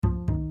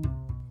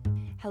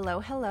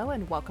Hello, hello,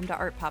 and welcome to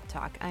Art Pop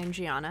Talk. I'm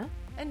Gianna.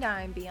 And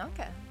I'm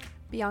Bianca.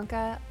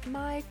 Bianca,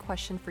 my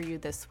question for you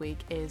this week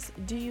is,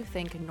 do you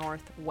think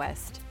North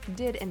West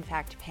did in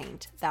fact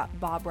paint that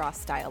Bob Ross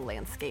style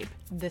landscape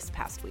this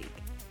past week?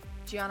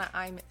 Gianna,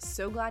 I'm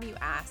so glad you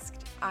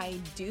asked. I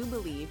do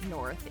believe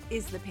North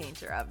is the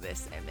painter of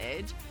this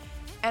image.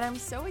 And I'm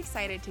so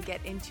excited to get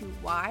into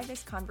why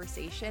this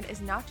conversation is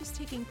not just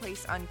taking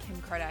place on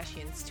Kim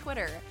Kardashian's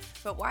Twitter,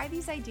 but why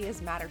these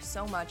ideas matter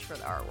so much for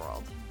the art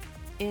world.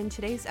 In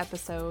today's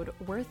episode,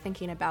 we're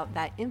thinking about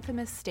that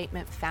infamous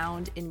statement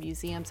found in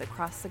museums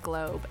across the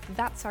globe,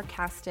 that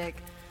sarcastic,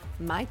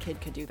 "my kid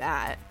could do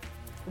that."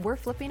 We're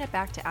flipping it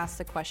back to ask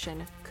the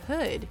question,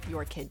 could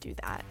your kid do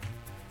that?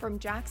 From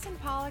Jackson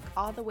Pollock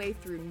all the way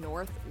through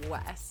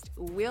Northwest,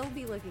 we'll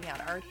be looking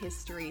at art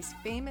history's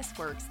famous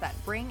works that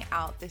bring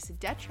out this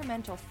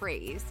detrimental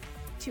phrase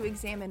to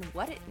examine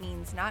what it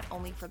means not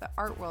only for the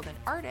art world and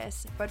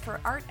artists, but for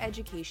art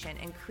education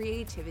and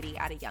creativity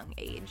at a young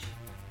age.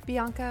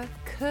 Bianca,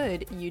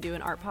 could you do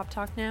an Art Pop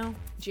Talk now?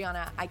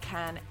 Gianna, I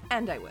can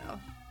and I will.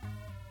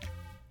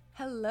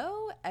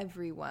 Hello,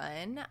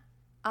 everyone.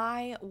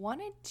 I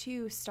wanted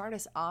to start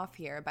us off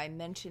here by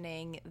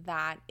mentioning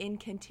that in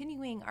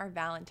continuing our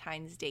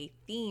Valentine's Day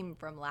theme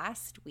from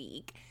last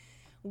week,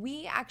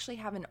 we actually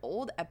have an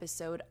old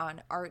episode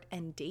on art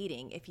and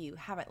dating if you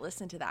haven't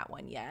listened to that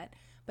one yet.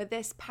 But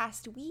this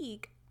past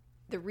week,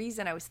 the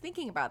reason I was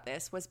thinking about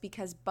this was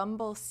because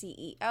Bumble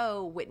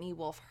CEO Whitney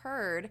Wolfe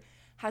Herd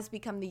has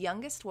become the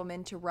youngest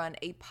woman to run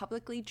a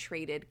publicly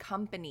traded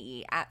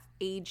company at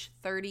age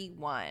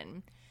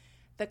 31.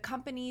 The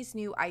company's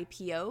new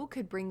IPO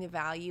could bring the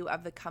value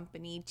of the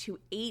company to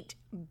 $8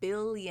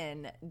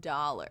 billion.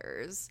 Incredible.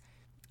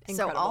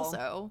 So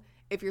also,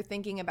 if you're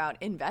thinking about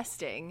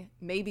investing,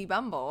 maybe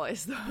Bumble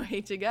is the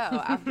way to go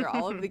after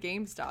all of the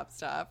GameStop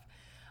stuff.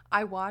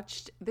 I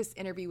watched this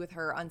interview with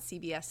her on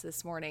CBS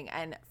this morning,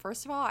 and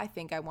first of all, I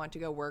think I want to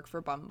go work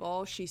for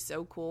Bumble. She's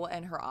so cool,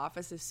 and her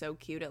office is so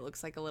cute. It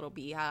looks like a little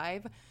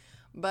beehive.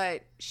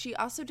 But she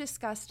also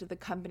discussed the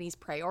company's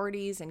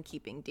priorities and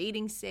keeping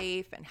dating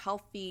safe and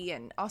healthy,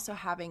 and also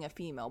having a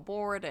female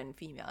board and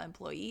female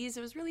employees.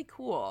 It was really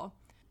cool.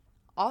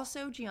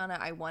 Also, Gianna,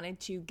 I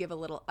wanted to give a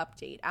little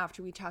update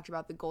after we talked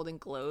about the Golden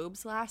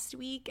Globes last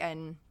week,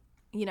 and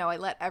I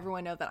let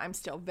everyone know that I'm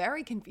still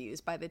very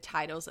confused by the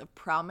titles of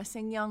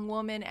Promising Young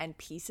Woman and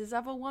Pieces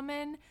of a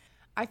Woman.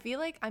 I feel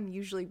like I'm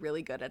usually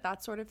really good at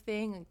that sort of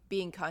thing,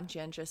 being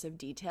conscientious of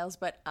details,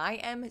 but I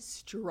am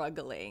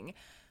struggling.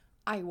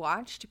 I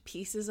watched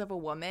Pieces of a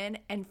Woman,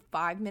 and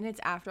 5 minutes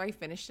after I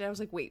finished it, I was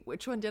like, wait,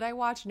 which one did I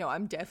watch? No,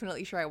 I'm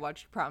definitely sure I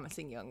watched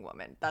Promising Young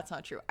Woman. That's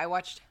not true. I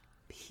watched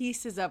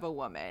Pieces of a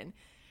Woman.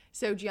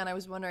 So, Gianna, I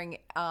was wondering,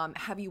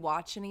 have you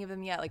watched any of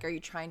them yet? Like, are you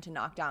trying to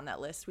knock down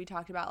that list we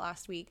talked about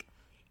last week?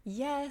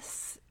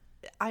 Yes,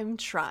 I'm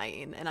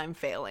trying and I'm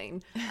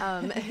failing.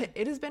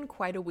 It has been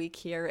quite a week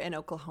here in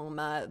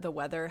Oklahoma. The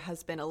weather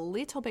has been a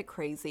little bit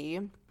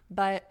crazy,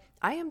 but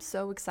I am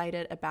so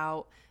excited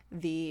about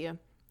the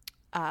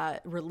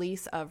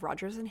release of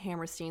Rodgers and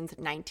Hammerstein's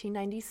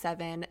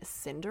 1997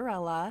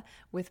 Cinderella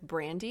with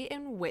Brandy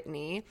and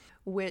Whitney,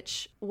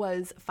 which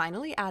was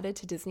finally added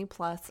to Disney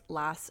Plus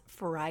last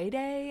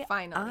Friday.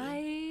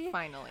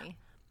 Finally.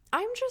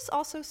 I'm just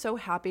also so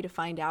happy to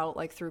find out,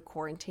 like through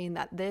quarantine,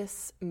 that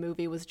this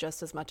movie was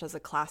just as much as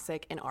a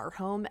classic in our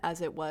home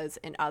as it was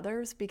in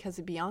others, because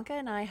Bianca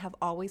and I have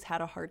always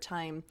had a hard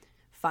time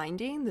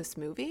finding this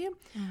movie.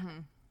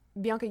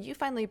 Mm-hmm. Bianca, you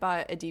finally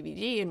bought a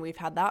DVD, and we've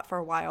had that for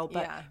a while,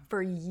 but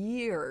for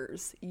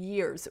years,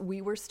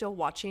 we were still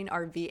watching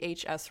our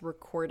VHS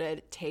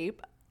recorded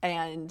tape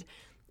and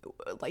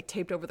like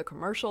taped over the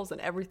commercials and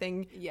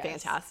everything. Yes.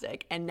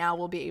 Fantastic. And now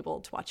we'll be able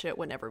to watch it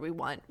whenever we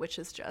want, which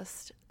is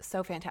just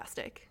so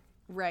fantastic.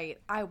 Right.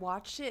 I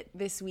watched it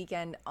this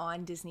weekend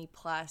on Disney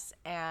Plus,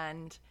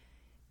 and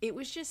it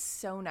was just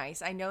so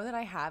nice. I know that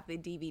I have the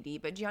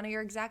DVD, but Gianna,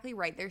 you're exactly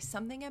right. There's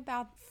something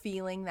about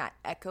feeling that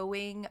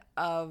echoing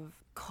of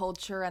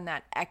culture and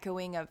that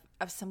echoing of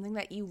something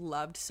that you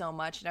loved so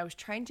much. And I was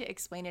trying to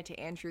explain it to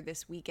Andrew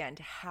this weekend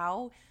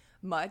how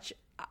much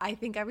I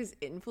think I was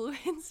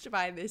influenced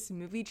by this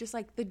movie, just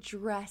like the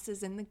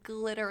dresses and the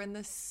glitter and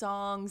the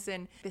songs,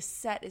 and the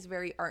set is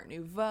very Art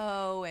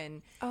Nouveau,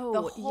 and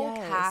the whole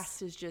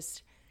cast is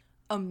just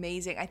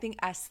amazing. I think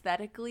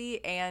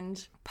aesthetically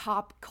and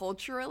pop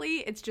culturally,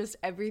 it's just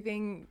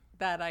everything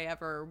that I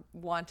ever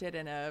wanted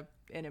in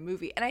a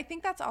movie. And I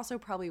think that's also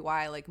probably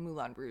why I like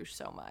Moulin Rouge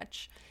so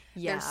much.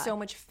 Yeah. There's so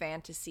much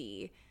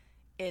fantasy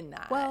in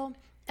that. Well,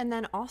 and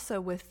then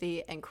also with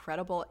the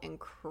incredible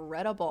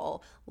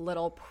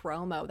little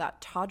promo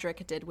that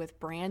Todrick did with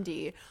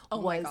Brandy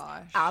was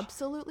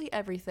absolutely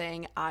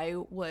everything. I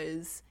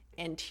was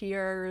in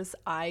tears.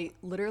 I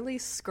literally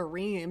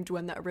screamed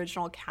when the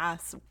original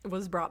cast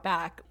was brought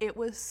back. It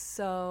was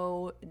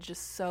so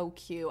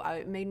cute.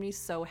 It made me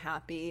so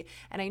happy.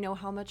 And I know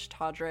how much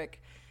Todrick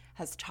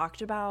has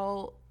talked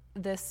about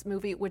this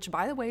movie, which,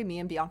 by the way, me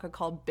and Bianca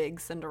called Big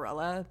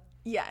Cinderella.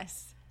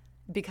 Yes.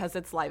 Because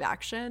it's live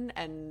action,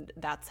 and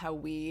that's how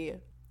we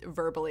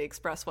verbally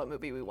express what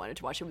movie we wanted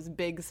to watch. It was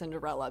Big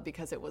Cinderella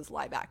because it was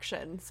live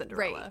action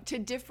Cinderella. Right. To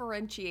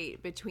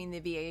differentiate between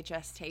the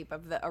VHS tape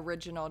of the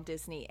original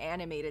Disney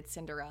animated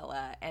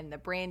Cinderella and the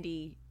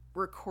Brandy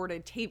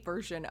recorded tape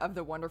version of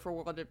The Wonderful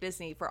World of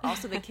Disney for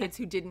also the kids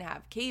who didn't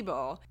have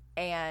cable.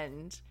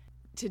 And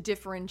to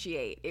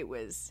differentiate, it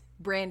was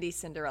Brandy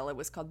Cinderella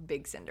was called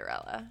Big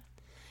Cinderella.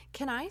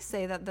 Can I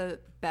say that the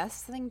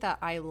best thing that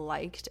I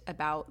liked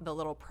about the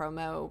little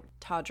promo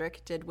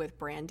Todrick did with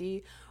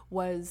Brandy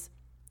was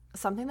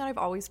something that I've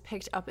always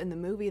picked up in the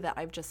movie that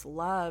I've just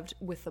loved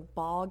with the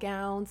ball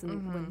gowns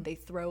and when they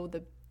throw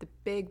the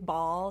big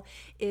ball,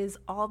 is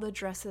all the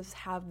dresses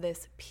have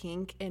this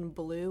pink and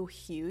blue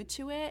hue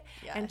to it.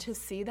 Yes. And to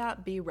see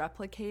that be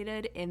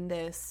replicated in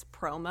this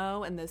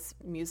promo and this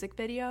music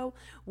video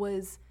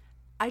was,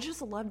 I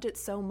just loved it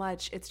so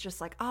much. It's just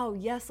like, oh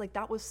yes, like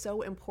that was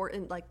so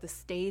important, like the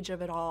stage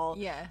of it all.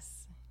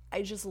 Yes.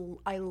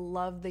 I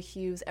love the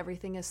hues.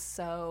 Everything is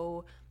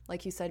so,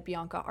 like you said,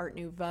 Bianca, Art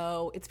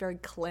Nouveau. It's very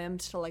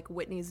Klimt, to like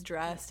Whitney's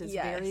dress is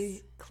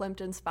very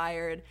Klimt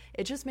inspired.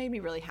 It just made me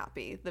really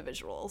happy. The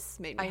visuals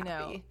made me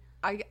happy.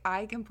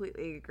 I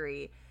completely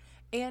agree.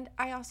 And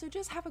I also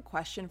just have a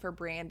question for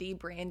Brandy.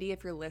 Brandy,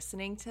 if you're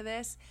listening to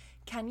this,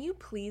 can you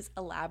please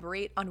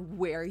elaborate on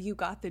where you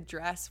got the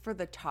dress for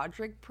the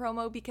Todrick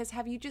promo? Because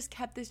have you just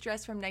kept this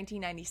dress from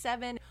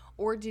 1997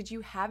 or did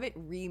you have it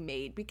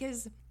remade?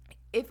 Because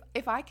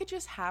if I could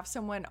just have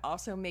someone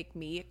also make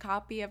me a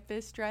copy of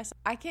this dress,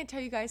 I can't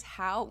tell you guys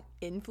how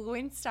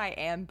influenced I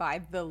am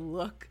by the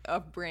look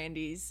of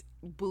Brandy's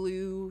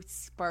blue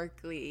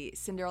sparkly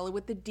Cinderella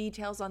with the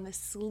details on the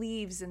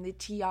sleeves and the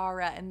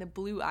tiara and the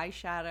blue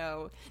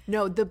eyeshadow.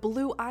 No, the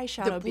blue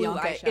eyeshadow,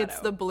 Bianca.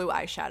 It's the blue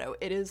eyeshadow.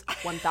 It is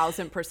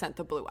 1000%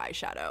 the blue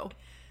eyeshadow.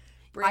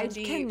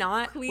 Brandy, I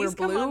cannot please wear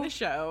blue. Come on the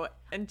show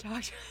and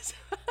talk to us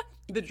about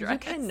the dress. You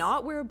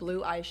cannot wear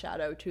blue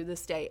eyeshadow to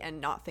this day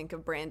and not think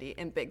of Brandy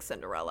in Big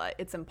Cinderella.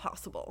 It's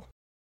impossible.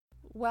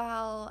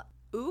 Well,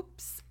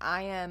 oops,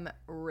 I am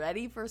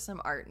ready for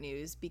some art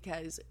news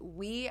because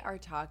we are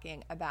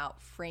talking about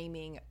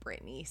framing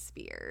Britney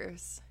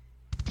Spears.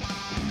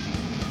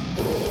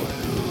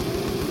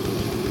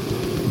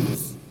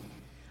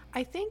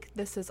 I think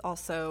this is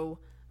also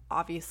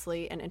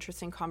obviously an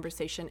interesting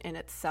conversation in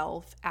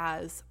itself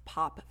as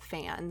pop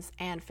fans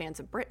and fans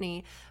of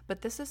Britney,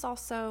 but this is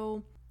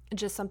also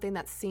just something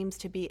that seems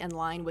to be in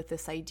line with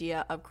this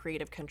idea of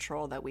creative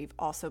control that we've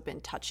also been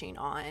touching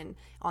on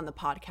the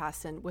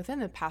podcast and within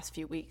the past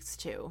few weeks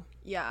too.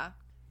 Yeah.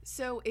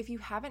 So if you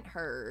haven't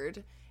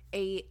heard,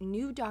 a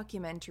new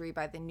documentary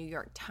by the New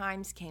York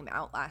Times came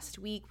out last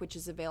week, which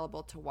is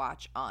available to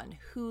watch on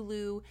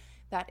Hulu,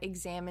 that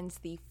examines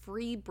the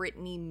Free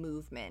Britney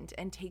movement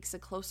and takes a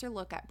closer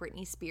look at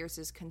Britney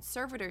Spears'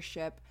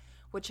 conservatorship,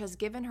 which has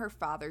given her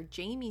father,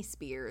 Jamie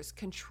Spears,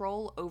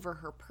 control over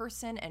her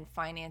person and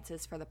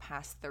finances for the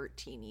past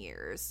 13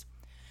 years.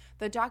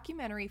 The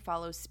documentary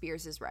follows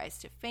Spears' rise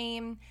to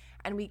fame,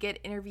 and we get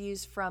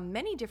interviews from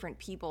many different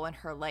people in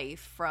her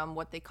life, from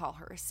what they call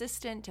her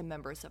assistant to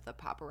members of the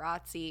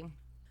paparazzi.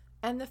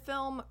 And the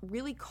film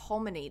really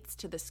culminates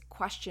to this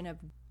question of,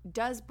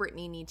 does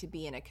Britney need to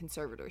be in a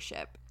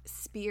conservatorship?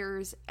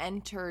 Spears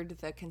entered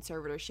the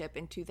conservatorship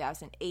in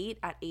 2008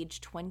 at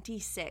age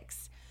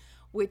 26,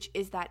 which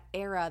is that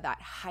era, that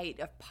height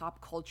of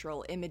pop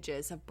cultural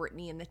images of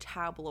Britney in the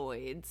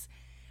tabloids.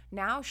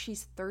 Now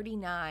she's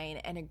 39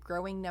 and a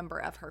growing number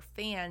of her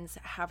fans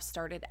have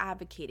started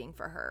advocating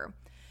for her.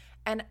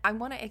 And I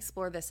want to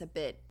explore this a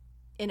bit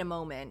in a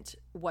moment,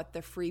 what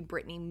the Free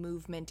Britney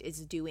movement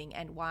is doing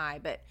and why.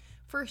 But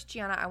first,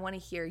 Gianna, I want to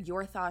hear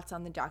your thoughts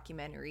on the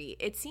documentary.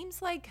 It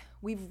seems like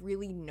we've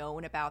really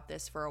known about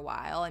this for a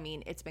while. I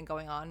mean, it's been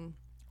going on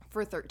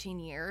for 13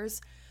 years.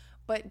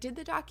 But did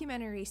the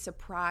documentary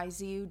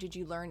surprise you? Did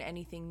you learn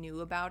anything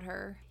new about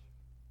her?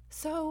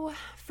 So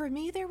for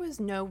me, there was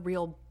no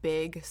real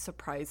big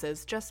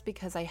surprises just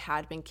because I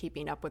had been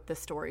keeping up with the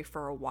story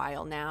for a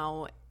while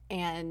now.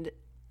 And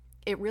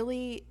it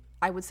really,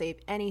 I would say, if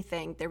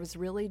anything, there was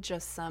really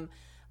just some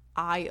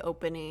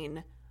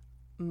eye-opening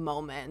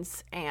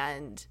moments.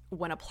 And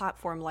when a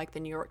platform like the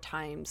New York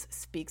Times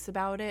speaks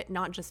about it,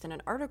 not just in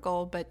an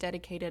article, but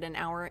dedicated an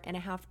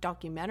 1.5-hour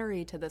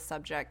documentary to the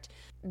subject,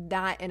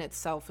 that in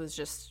itself was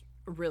just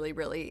really,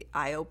 really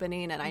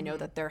eye-opening. And I know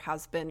that there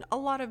has been a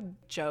lot of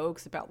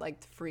jokes about like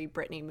the Free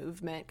Britney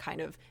movement kind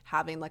of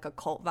having like a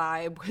cult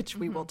vibe, which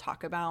we will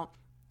talk about.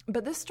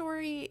 But this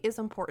story is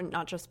important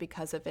not just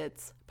because of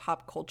its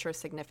pop culture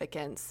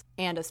significance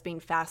and us being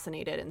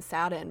fascinated and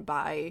saddened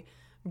by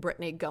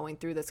Britney going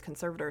through this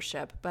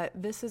conservatorship, but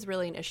this is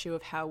really an issue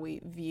of how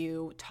we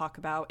view, talk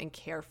about, and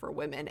care for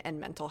women and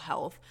mental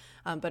health,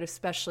 but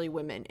especially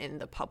women in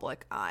the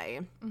public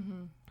eye.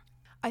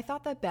 I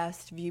thought the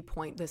best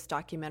viewpoint this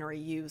documentary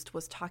used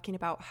was talking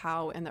about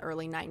how in the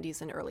early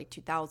 90s and early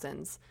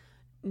 2000s,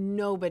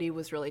 nobody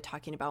was really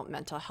talking about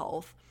mental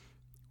health,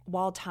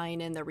 while tying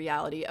in the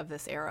reality of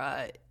this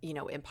era, you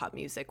know, in pop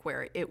music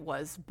where it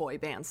was boy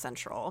band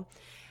central.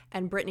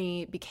 And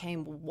Britney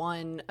became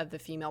one of the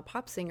female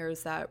pop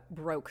singers that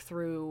broke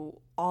through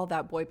all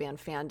that boy band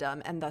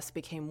fandom and thus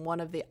became one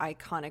of the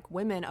iconic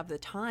women of the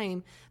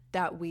time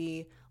that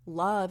we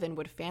love and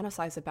would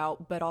fantasize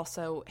about, but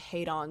also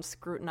hate on,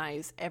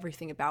 scrutinize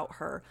everything about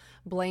her,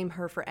 blame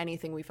her for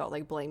anything we felt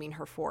like blaming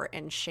her for,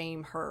 and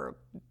shame her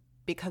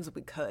because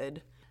we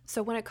could.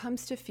 So when it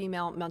comes to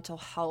female mental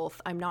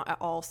health, I'm not at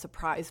all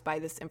surprised by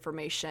this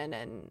information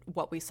and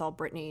what we saw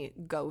Britney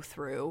go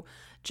through,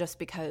 just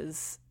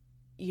because,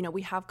 you know,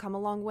 we have come a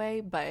long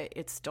way, but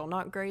it's still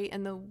not great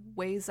in the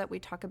ways that we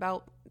talk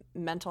about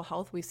mental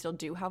health. We still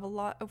do have a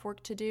lot of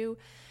work to do.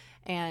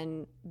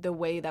 And the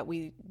way that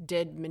we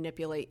did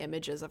manipulate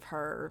images of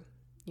her,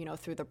 you know,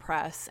 through the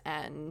press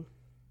and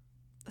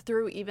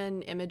through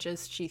even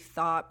images she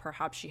thought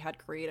perhaps she had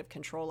creative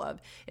control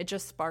of, it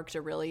just sparked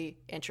a really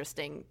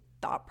interesting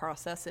thought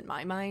process in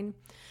my mind.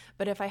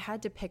 But if I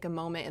had to pick a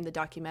moment in the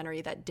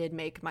documentary that did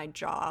make my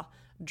jaw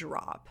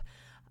drop,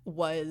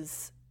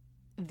 was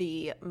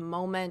the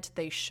moment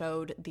they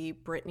showed the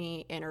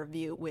Britney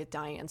interview with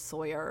Diane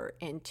Sawyer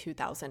in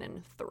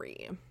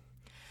 2003.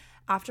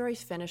 After I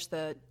finished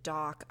the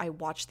doc, I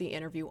watched the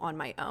interview on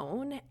my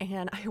own,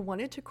 and I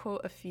wanted to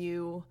quote a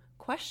few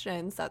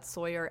questions that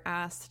Sawyer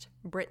asked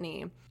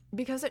Britney,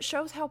 because it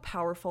shows how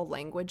powerful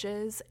language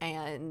is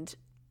and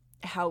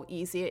how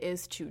easy it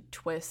is to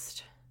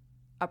twist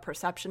a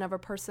perception of a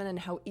person and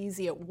how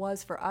easy it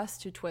was for us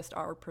to twist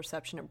our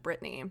perception of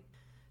Britney.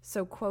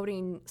 So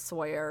quoting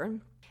Sawyer,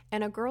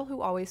 "And a girl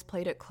who always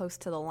played it close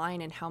to the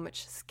line in how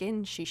much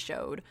skin she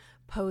showed,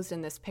 posed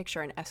in this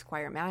picture in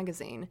Esquire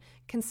magazine,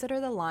 consider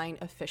the line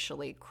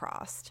officially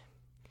crossed."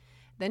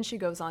 Then she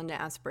goes on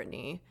to ask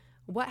Britney,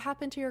 "What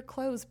happened to your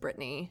clothes,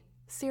 Britney?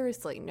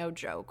 Seriously, no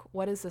joke.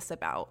 What is this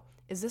about?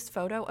 Is this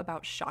photo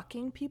about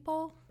shocking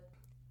people?"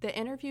 The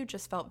interview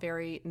just felt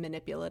very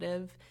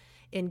manipulative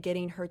in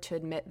getting her to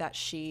admit that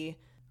she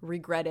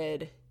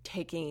regretted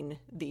taking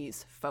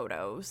these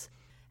photos.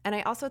 And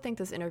I also think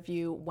this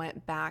interview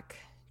went back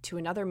to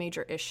another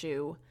major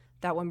issue,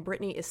 that when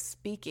Britney is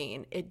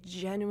speaking, it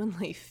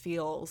genuinely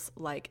feels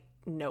like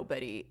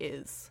nobody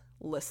is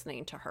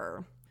listening to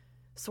her.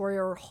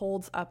 Sawyer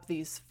holds up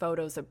these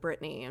photos of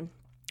Britney,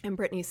 and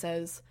Britney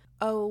says,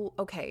 "Oh,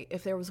 okay,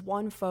 if there was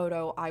one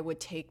photo I would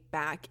take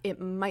back,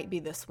 it might be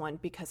this one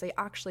because I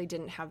actually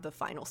didn't have the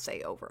final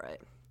say over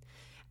it."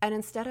 And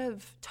instead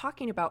of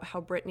talking about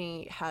how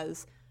Britney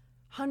has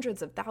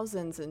hundreds of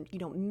thousands and, you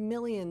know,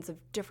 millions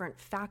of different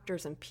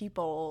factors and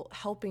people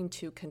helping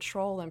to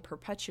control and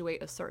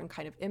perpetuate a certain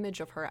kind of image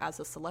of her as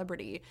a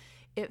celebrity,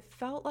 it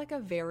felt like a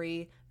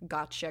very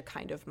gotcha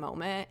kind of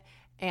moment,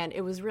 and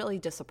it was really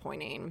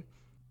disappointing.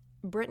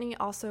 Britney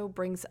also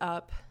brings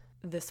up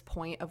this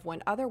point of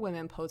when other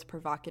women pose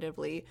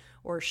provocatively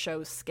or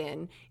show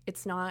skin,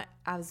 it's not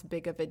as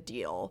big of a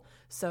deal.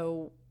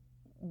 So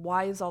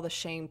why is all the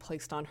shame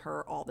placed on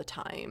her all the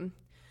time?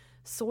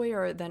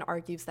 Sawyer then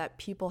argues that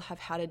people have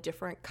had a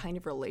different kind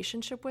of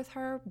relationship with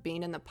her,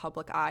 being in the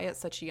public eye at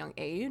such a young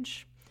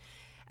age.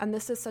 And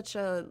this is such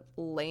a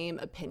lame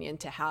opinion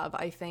to have,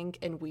 I think,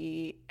 and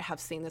we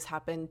have seen this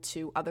happen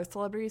to other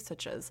celebrities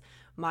such as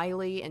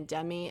Miley and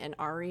Demi and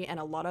Ari and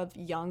a lot of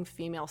young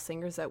female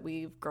singers that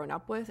we've grown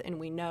up with, and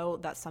we know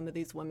that some of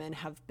these women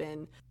have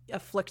been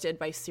afflicted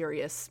by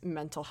serious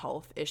mental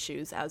health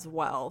issues as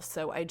well.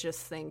 So I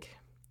just think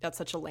that's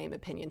such a lame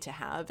opinion to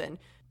have, and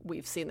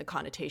we've seen the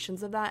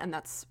connotations of that, and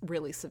that's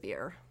really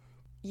severe.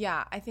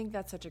 Yeah, I think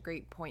that's such a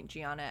great point,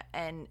 Gianna.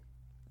 And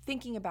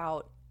thinking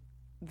about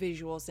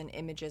visuals and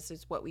images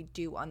is what we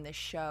do on this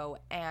show.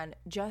 And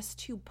just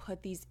to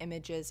put these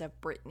images of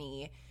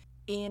Britney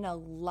in a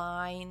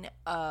line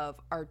of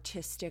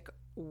artistic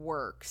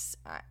works,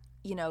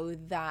 you know,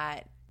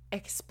 that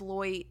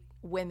exploit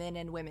women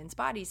and women's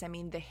bodies. I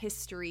mean, the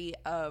history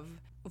of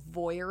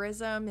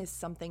voyeurism is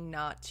something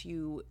not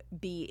to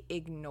be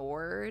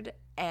ignored,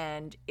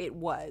 and it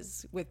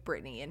was with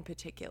Britney in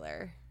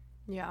particular.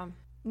 Yeah.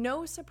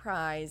 No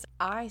surprise,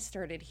 I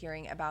started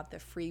hearing about the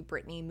Free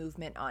Britney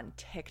movement on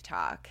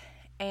TikTok.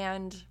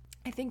 And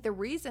I think the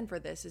reason for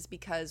this is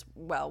because,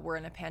 well, we're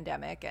in a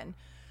pandemic and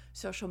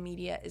social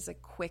media is a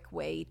quick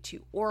way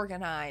to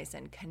organize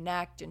and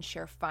connect and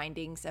share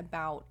findings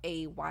about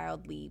a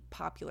wildly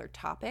popular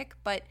topic.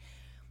 But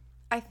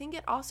I think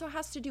it also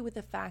has to do with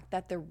the fact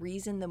that the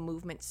reason the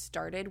movement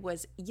started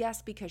was,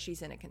 yes, because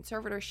she's in a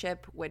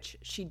conservatorship, which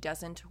she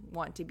doesn't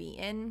want to be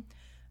in,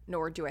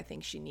 nor do I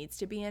think she needs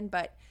to be in,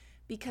 but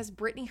because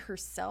Britney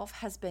herself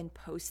has been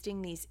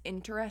posting these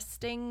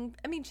interesting,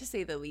 I mean, to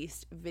say the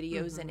least,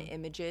 videos and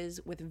images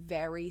with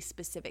very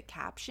specific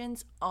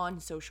captions on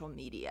social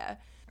media.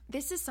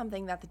 This is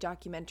something that the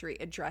documentary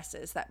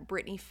addresses, that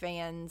Britney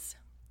fans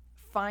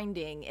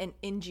finding, and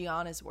in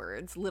Gianna's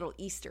words, little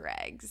Easter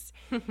eggs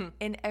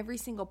in every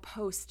single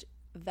post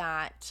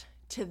that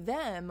to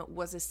them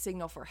was a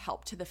signal for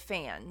help. To the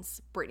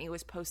fans, Britney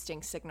was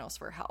posting signals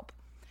for help.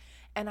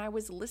 And I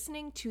was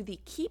listening to the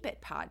Keep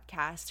It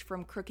podcast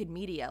from Crooked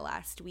Media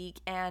last week,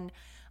 and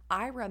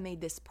Ira made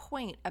this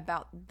point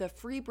about the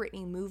Free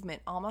Britney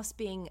movement almost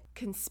being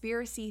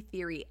conspiracy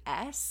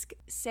theory-esque,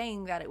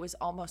 saying that it was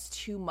almost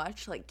too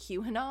much like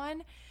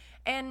QAnon.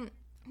 And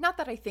not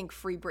that I think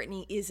Free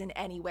Britney is in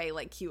any way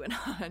like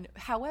QAnon.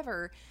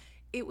 However,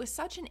 it was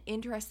such an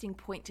interesting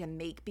point to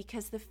make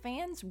because the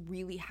fans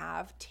really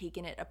have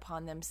taken it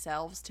upon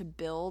themselves to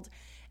build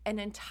an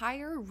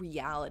entire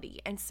reality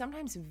and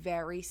sometimes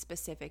very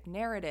specific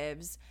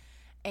narratives.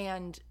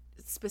 And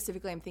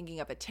specifically, I'm thinking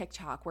of a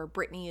TikTok where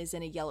Britney is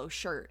in a yellow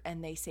shirt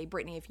and they say,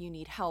 Britney, if you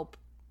need help,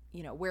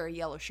 wear a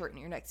yellow shirt in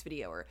your next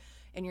video. Or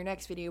in your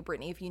next video,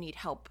 Britney, if you need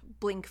help,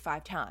 blink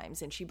 5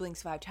 times. And she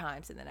blinks 5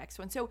 times in the next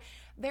one. So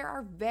there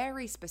are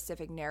very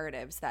specific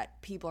narratives that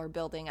people are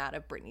building out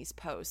of Britney's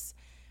posts.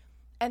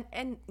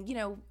 And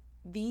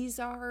these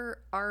are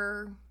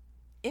our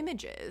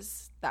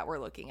images that we're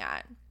looking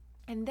at.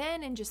 And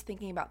then in just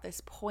thinking about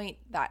this point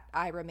that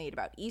Ira made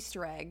about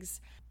Easter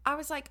eggs, I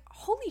was like,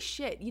 holy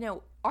shit,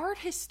 art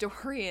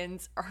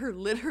historians are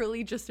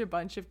literally just a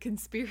bunch of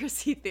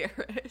conspiracy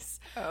theorists.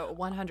 Oh,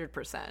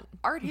 100%.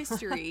 Art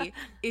history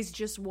is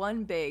just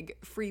one big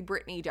Free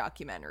Britney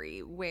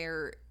documentary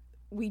where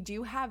we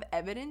do have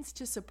evidence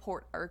to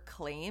support our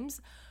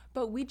claims,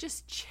 but we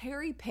just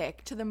cherry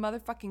pick to the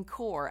motherfucking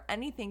core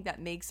anything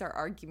that makes our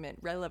argument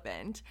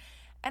relevant.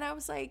 And I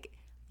was like,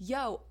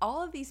 yo,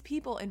 all of these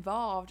people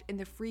involved in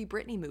the Free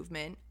Britney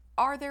movement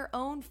are their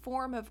own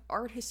form of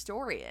art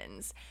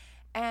historians.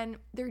 And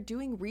they're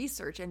doing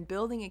research and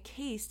building a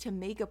case to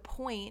make a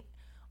point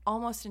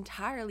almost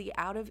entirely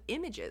out of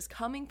images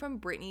coming from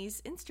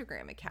Britney's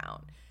Instagram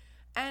account.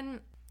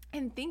 And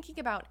thinking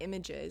about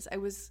images, I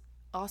was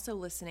also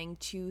listening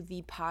to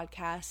the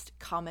podcast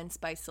Comments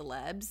by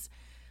Celebs.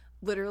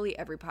 Literally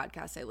every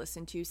podcast I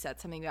listened to said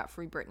something about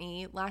Free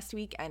Britney last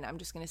week, and I'm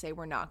just going to say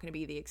we're not going to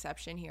be the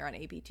exception here on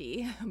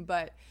APT,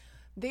 but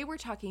they were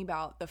talking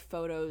about the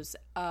photos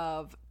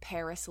of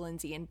Paris,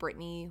 Lindsay, and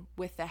Britney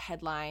with the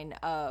headline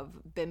of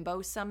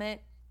Bimbo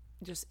Summit,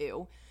 just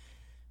ew,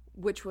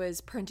 which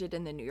was printed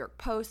in the New York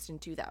Post in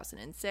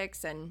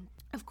 2006. And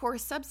of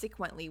course,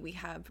 subsequently, we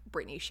have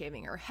Britney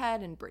shaving her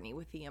head and Britney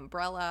with the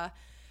umbrella.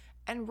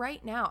 And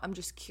right now, I'm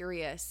just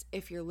curious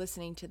if you're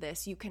listening to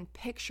this, you can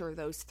picture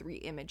those 3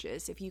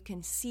 images, if you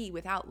can see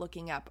without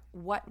looking up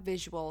what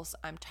visuals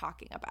I'm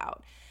talking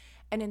about.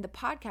 And in the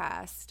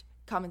podcast,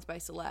 Comments by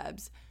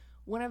Celebs,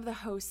 one of the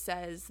hosts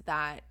says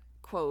that,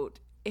 quote,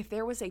 if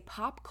there was a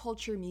pop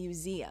culture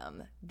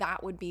museum,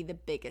 that would be the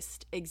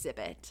biggest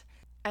exhibit.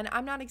 And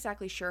I'm not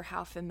exactly sure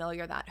how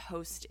familiar that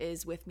host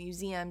is with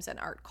museums and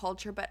art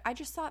culture, but I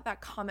just thought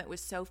that comment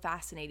was so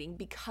fascinating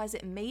because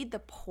it made the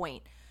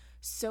point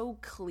so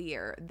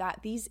clear that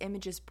these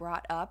images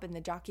brought up in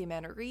the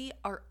documentary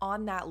are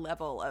on that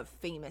level of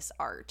famous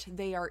art.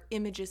 They are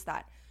images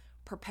that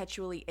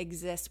perpetually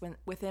exist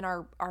within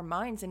our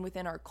minds and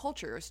within our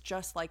cultures,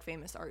 just like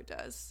famous art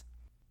does.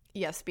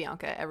 Yes,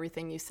 Bianca,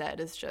 everything you said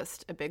is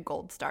just a big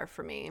gold star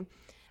for me.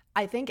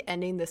 I think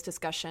ending this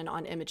discussion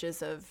on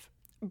images of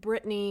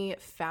Britney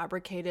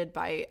fabricated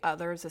by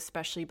others,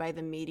 especially by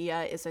the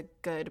media, is a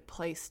good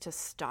place to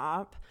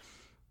stop.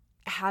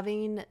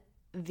 Having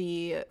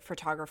the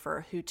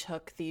photographer who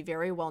took the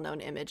very well-known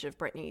image of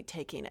Britney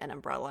taking an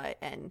umbrella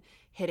and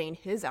hitting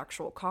his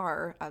actual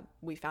car,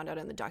 we found out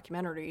in the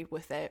documentary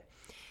with it,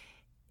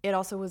 it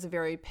also was a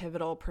very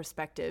pivotal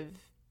perspective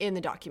in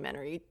the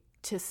documentary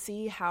to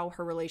see how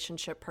her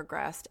relationship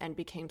progressed and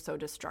became so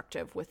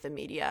destructive with the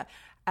media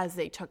as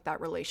they took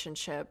that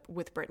relationship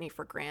with Britney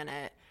for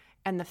granted.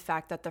 And the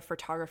fact that the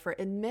photographer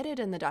admitted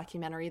in the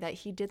documentary that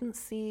he didn't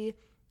see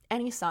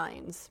any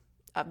signs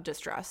of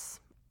distress.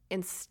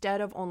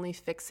 Instead of only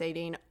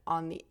fixating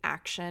on the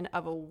action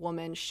of a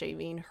woman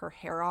shaving her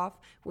hair off,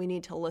 we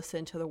need to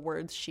listen to the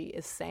words she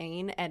is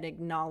saying and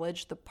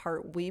acknowledge the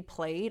part we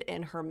played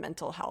in her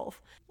mental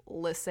health.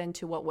 Listen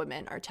to what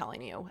women are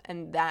telling you.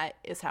 And that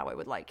is how I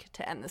would like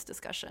to end this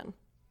discussion.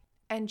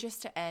 And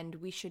just to end,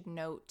 we should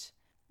note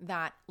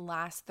that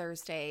last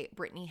Thursday,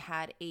 Britney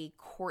had a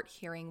court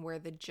hearing where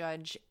the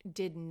judge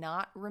did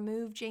not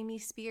remove Jamie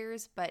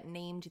Spears, but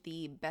named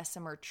the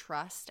Bessemer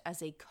Trust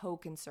as a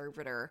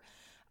co-conservator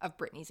of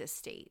Britney's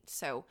estate.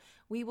 So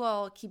we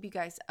will keep you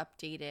guys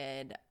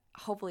updated,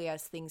 hopefully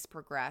as things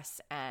progress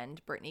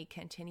and Britney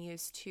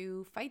continues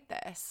to fight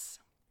this.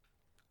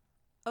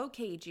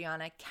 Okay,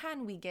 Gianna,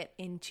 can we get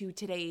into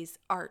today's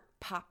art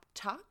pop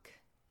talk?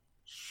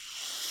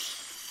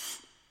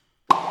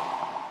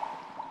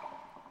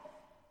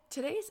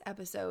 Today's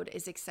episode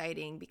is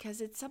exciting because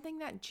it's something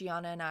that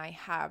Gianna and I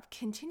have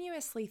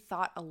continuously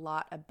thought a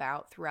lot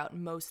about throughout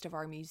most of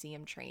our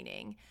museum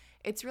training.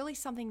 It's really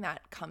something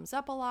that comes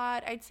up a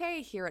lot. I'd say I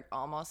hear it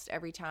almost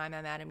every time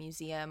I'm at a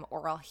museum,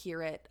 or I'll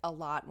hear it a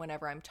lot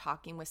whenever I'm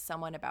talking with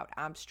someone about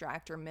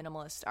abstract or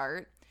minimalist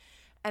art.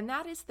 And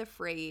that is the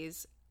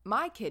phrase,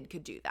 my kid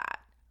could do that,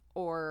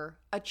 or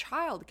a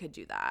child could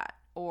do that,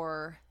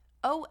 or,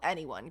 oh,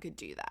 anyone could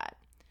do that.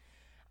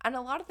 And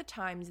a lot of the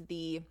times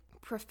the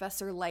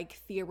professor-like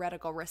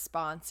theoretical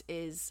response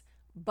is,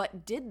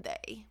 but did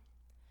they?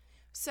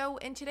 So,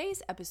 in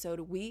today's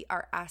episode, we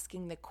are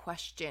asking the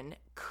question,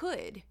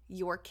 could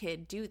your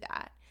kid do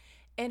that?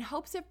 In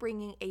hopes of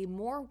bringing a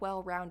more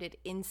well-rounded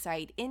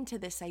insight into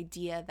this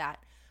idea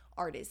that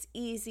art is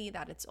easy,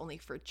 that it's only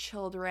for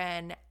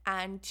children,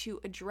 and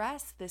to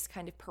address this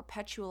kind of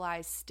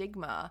perpetualized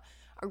stigma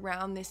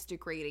around this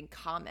degrading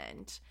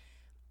comment.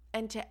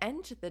 And to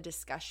end the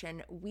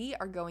discussion, we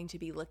are going to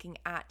be looking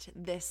at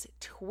this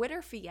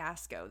Twitter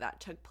fiasco that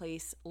took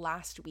place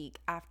last week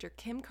after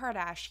Kim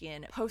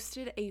Kardashian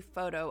posted a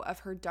photo of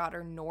her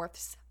daughter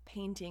North's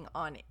painting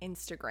on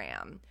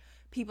Instagram.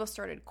 People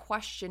started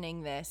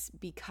questioning this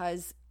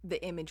because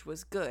the image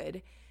was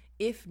good,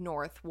 if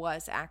North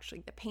was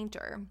actually the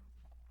painter.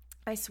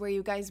 I swear,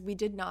 you guys, we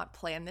did not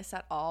plan this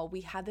at all.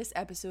 We had this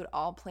episode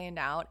all planned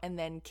out, and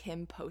then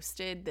Kim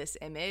posted this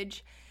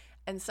image.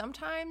 And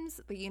sometimes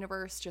the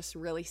universe just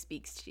really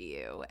speaks to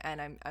you,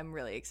 and I'm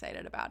really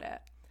excited about it.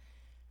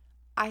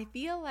 I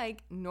feel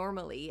like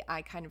normally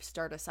I kind of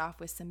start us off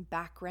with some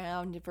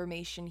background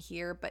information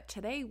here, but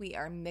today we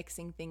are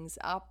mixing things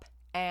up.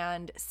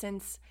 And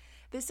since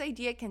this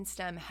idea can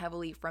stem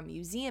heavily from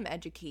museum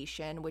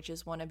education, which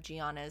is one of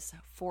Gianna's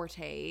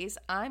fortes,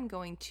 I'm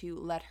going to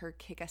let her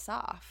kick us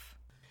off.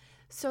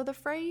 So the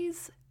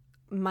phrase,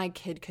 "my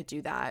kid could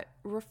do that,"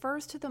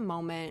 refers to the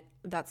moment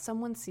that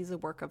someone sees a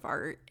work of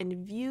art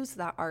and views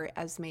that art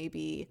as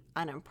maybe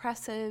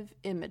unimpressive,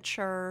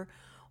 immature,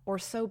 or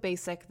so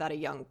basic that a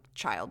young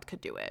child could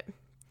do it.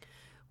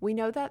 We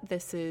know that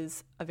this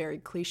is a very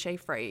cliche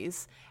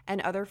phrase,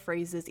 and other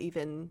phrases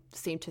even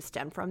seem to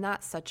stem from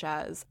that, such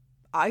as,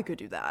 "I could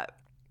do that."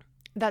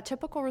 That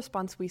typical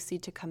response we see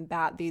to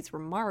combat these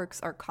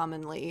remarks are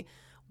commonly,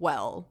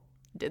 "Well,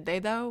 did they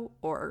though?"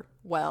 Or,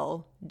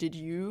 "Well, did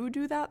you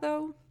do that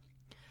though?"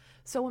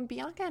 So when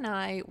Bianca and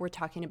I were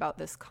talking about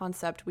this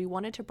concept, we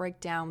wanted to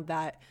break down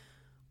that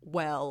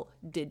 "well,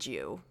 did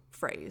you"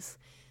 phrase.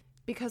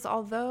 Because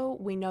although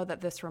we know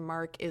that this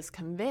remark is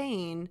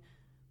conveying,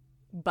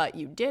 "but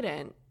you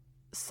didn't,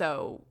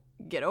 so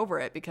get over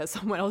it because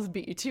someone else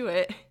beat you to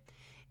it,"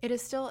 it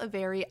is still a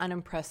very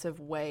unimpressive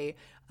way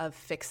of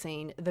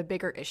fixing the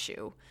bigger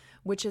issue,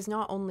 which is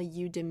not only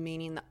you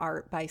demeaning the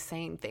art by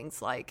saying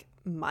things like,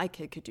 "my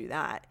kid could do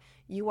that,"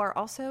 you are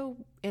also,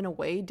 in a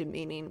way,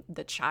 demeaning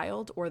the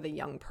child or the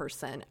young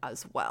person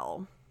as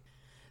well.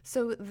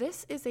 So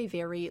this is a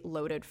very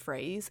loaded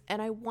phrase,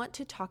 and I want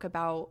to talk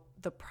about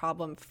the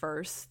problem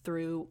first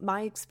through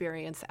my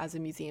experience as a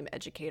museum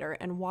educator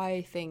and why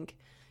I think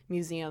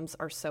museums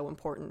are so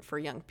important for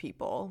young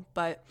people.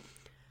 But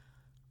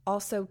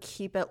also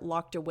keep it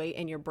locked away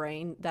in your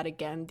brain that,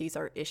 again, these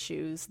are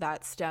issues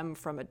that stem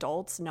from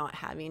adults not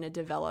having a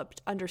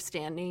developed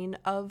understanding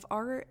of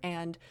art,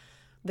 and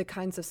the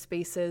kinds of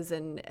spaces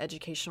and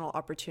educational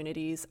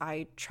opportunities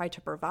I try to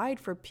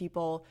provide for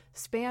people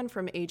span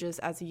from ages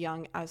as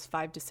young as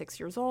 5 to 6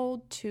 years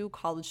old to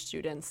college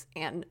students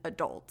and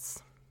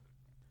adults.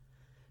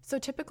 So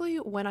typically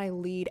when I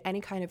lead any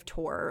kind of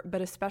tour,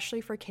 but especially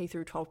for K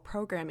through 12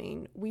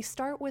 programming, we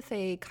start with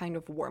a kind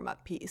of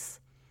warm-up piece.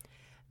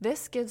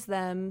 This gives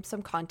them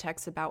some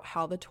context about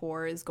how the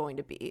tour is going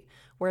to be,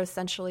 where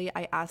essentially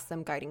I ask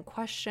them guiding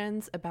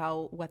questions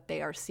about what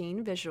they are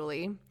seeing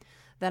visually.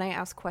 Then I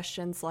ask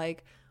questions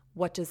like,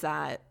 what does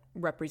that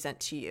represent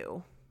to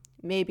you?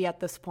 Maybe at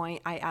this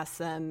point I ask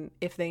them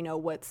if they know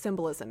what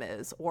symbolism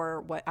is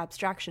or what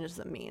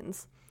abstractionism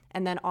means,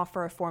 and then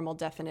offer a formal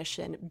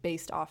definition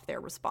based off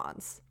their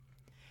response.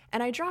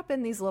 And I drop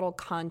in these little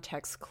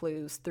context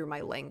clues through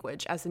my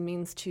language as a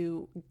means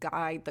to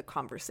guide the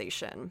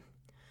conversation.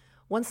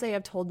 Once they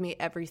have told me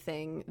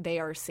everything they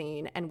are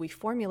seeing and we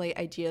formulate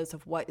ideas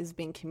of what is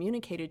being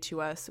communicated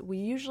to us, we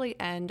usually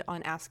end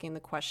on asking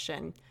the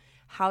question,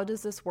 how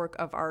does this work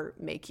of art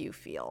make you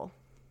feel?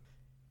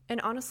 And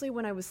honestly,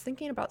 when I was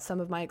thinking about some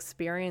of my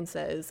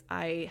experiences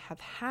I have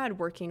had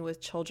working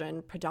with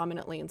children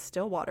predominantly in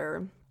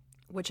Stillwater,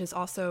 which is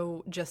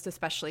also just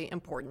especially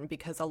important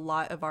because a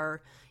lot of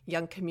our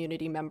young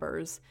community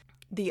members,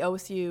 the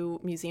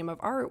OSU Museum of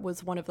Art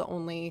was one of the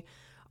only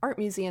art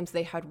museums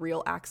they had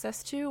real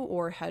access to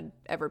or had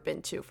ever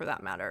been to, for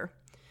that matter.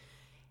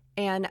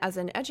 And as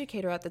an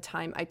educator at the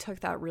time, I took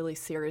that really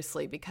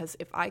seriously because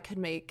if I could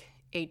make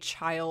a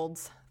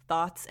child's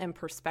thoughts and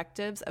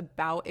perspectives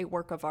about a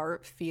work of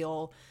art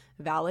feel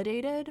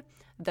validated,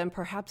 then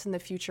perhaps in the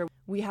future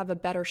we have a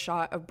better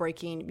shot of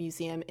breaking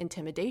museum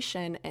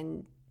intimidation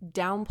and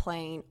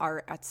downplaying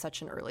art at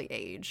such an early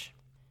age.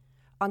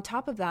 On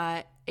top of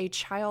that, a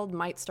child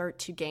might start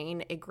to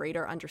gain a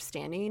greater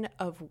understanding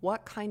of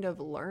what kind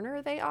of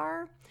learner they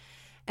are.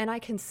 And I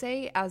can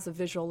say as a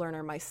visual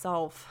learner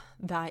myself,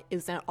 that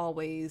isn't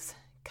always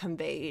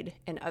conveyed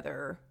in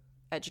other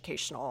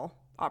educational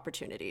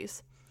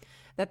opportunities.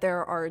 That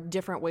there are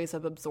different ways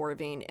of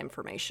absorbing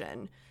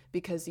information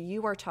because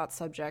you are taught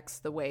subjects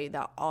the way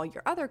that all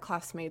your other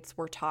classmates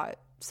were taught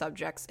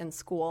subjects in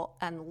school,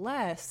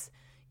 unless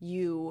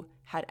you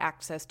had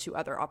access to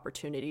other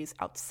opportunities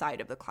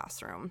outside of the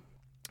classroom.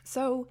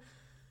 So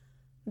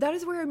that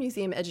is where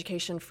museum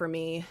education for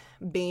me,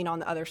 being on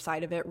the other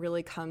side of it,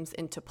 really comes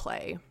into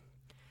play.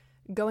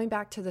 Going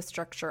back to the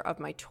structure of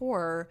my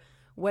tour,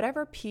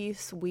 whatever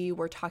piece we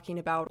were talking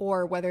about,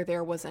 or whether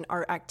there was an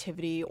art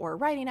activity or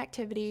writing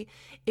activity,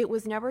 it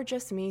was never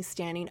just me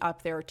standing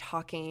up there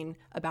talking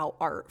about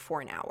art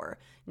for an hour.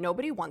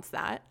 Nobody wants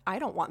that. I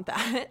don't want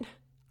that.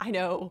 I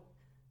know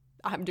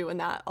I'm doing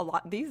that a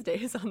lot these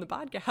days on the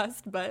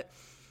podcast, but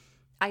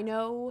I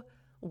know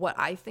what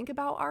I think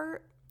about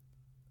art.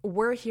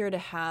 We're here to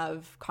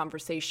have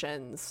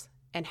conversations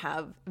and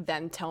have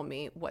them tell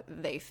me what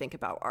they think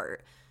about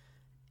art.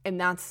 And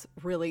that's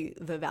really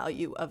the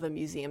value of a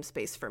museum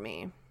space for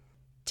me.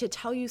 To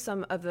tell you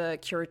some of the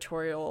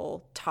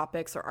curatorial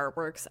topics or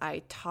artworks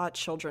I taught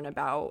children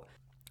about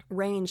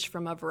ranged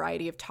from a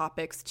variety of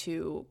topics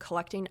to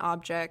collecting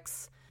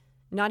objects,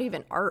 not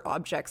even art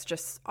objects,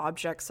 just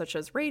objects such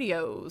as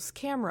radios,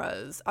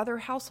 cameras, other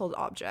household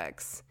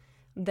objects.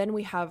 Then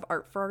we have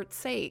art for art's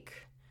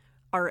sake,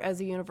 art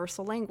as a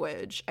universal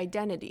language,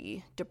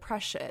 identity,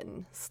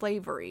 depression,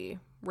 slavery,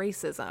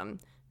 racism,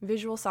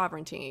 visual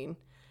sovereignty,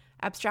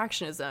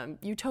 abstractionism,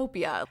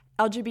 utopia,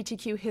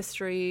 LGBTQ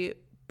history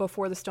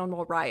before the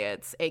Stonewall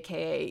riots,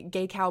 aka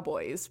gay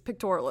cowboys,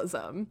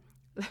 pictorialism.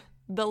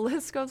 The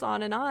list goes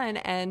on,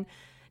 and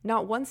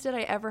not once did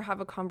I ever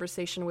have a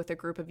conversation with a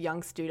group of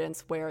young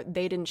students where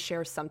they didn't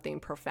share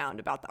something profound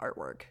about the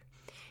artwork.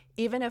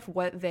 Even if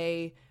what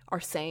they are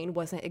saying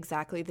wasn't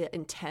exactly the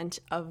intent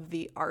of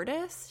the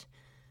artist,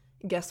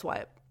 guess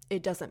what?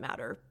 It doesn't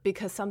matter,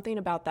 because something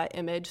about that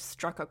image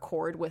struck a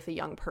chord with a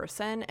young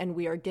person, and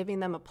we are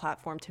giving them a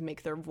platform to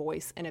make their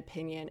voice and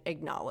opinion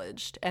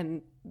acknowledged,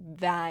 and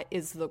that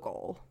is the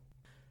goal.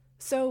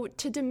 So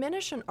to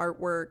diminish an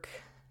artwork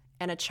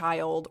and a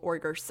child or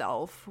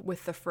yourself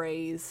with the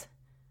phrase,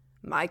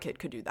 my kid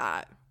could do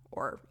that,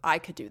 or I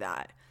could do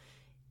that,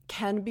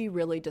 can be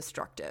really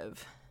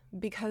destructive,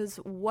 because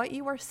what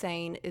you are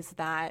saying is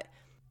that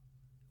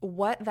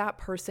what that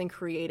person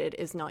created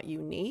is not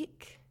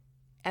unique,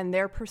 and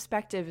their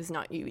perspective is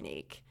not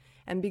unique.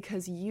 And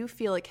because you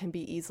feel it can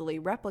be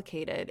easily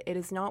replicated, it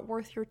is not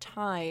worth your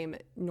time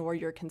nor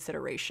your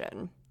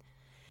consideration.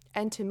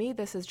 And to me,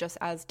 this is just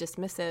as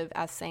dismissive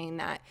as saying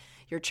that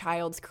your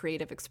child's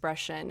creative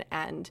expression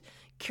and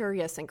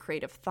curious and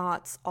creative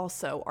thoughts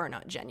also are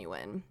not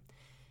genuine.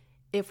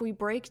 If we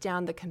break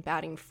down the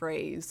combating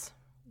phrase,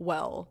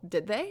 well,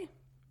 did they?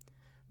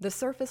 The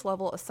surface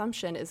level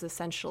assumption is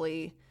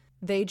essentially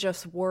they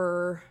just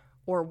were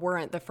or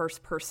weren't the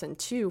first person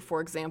to,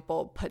 for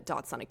example, put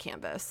dots on a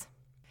canvas.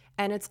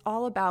 And it's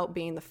all about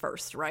being the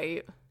first,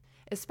 right?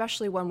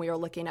 Especially when we are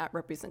looking at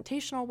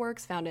representational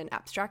works found in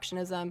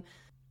abstractionism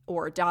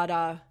or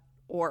Dada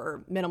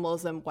or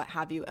minimalism, what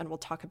have you, and we'll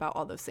talk about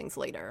all those things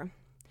later.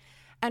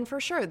 And for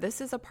sure,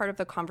 this is a part of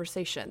the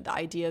conversation, the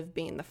idea of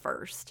being the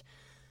first.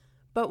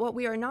 But what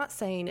we are not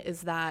saying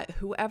is that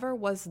whoever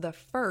was the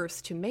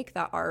first to make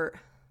that art,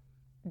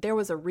 there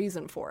was a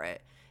reason for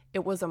it.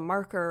 It was a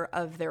marker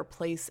of their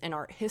place in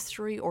art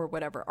history or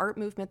whatever art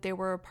movement they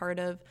were a part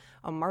of,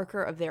 a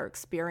marker of their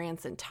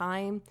experience in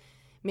time.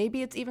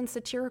 Maybe it's even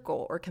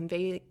satirical or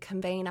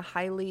conveying a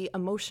highly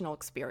emotional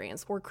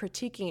experience or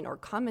critiquing or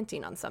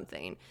commenting on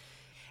something.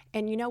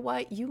 And you know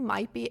what? You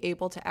might be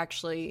able to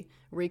actually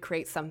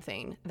recreate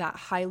something that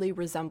highly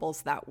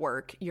resembles that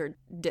work you're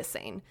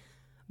dissing.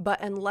 But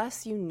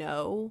unless you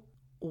know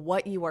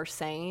what you are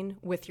saying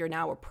with your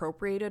now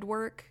appropriated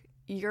work,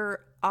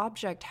 your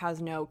object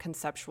has no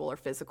conceptual or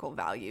physical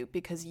value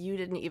because you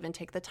didn't even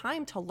take the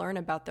time to learn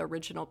about the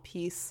original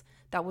piece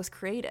that was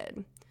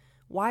created,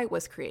 why it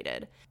was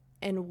created,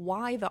 and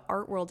why the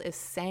art world is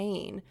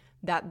saying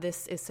that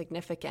this is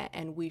significant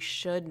and we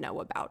should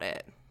know about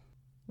it.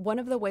 One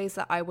of the ways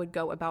that I would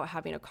go about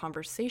having a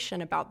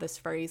conversation about this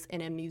phrase in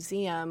a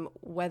museum,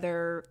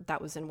 whether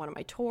that was in one of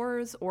my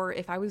tours or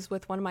if I was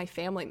with one of my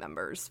family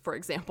members, for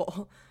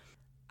example,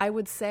 I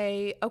would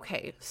say,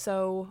 okay,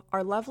 so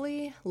our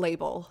lovely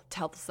label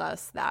tells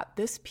us that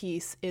this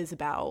piece is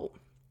about,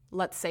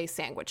 let's say,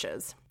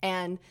 sandwiches,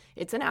 and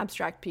it's an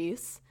abstract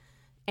piece,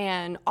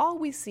 and all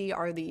we see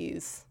are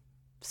these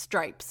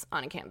stripes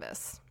on a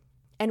canvas,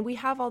 and we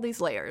have all these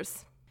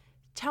layers.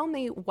 Tell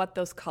me what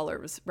those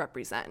colors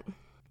represent.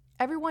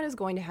 Everyone is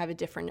going to have a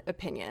different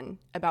opinion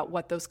about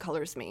what those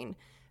colors mean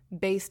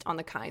based on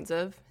the kinds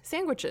of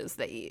sandwiches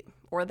they eat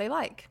or they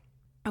like.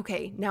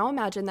 Okay, now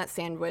imagine that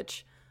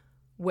sandwich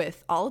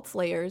with all its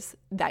layers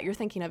that you're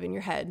thinking of in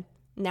your head.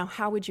 Now,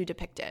 how would you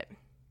depict it?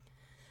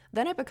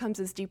 Then it becomes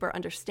this deeper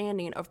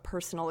understanding of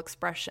personal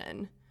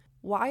expression.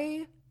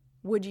 Why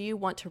would you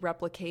want to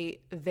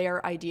replicate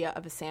their idea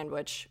of a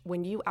sandwich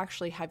when you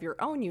actually have your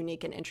own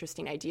unique and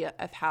interesting idea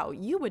of how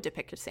you would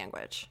depict a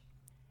sandwich?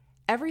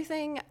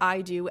 Everything I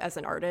do as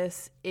an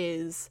artist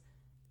is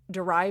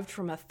derived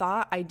from a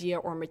thought, idea,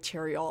 or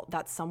material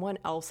that someone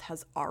else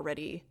has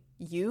already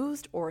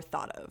used or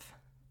thought of.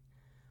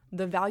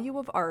 The value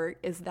of art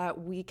is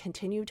that we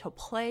continue to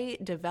play,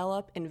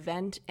 develop,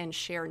 invent, and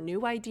share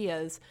new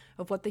ideas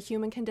of what the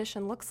human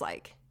condition looks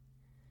like.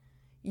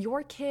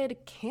 Your kid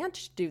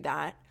can't do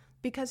that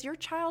because your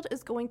child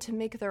is going to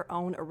make their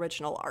own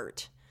original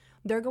art.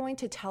 They're going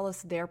to tell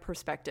us their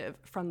perspective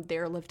from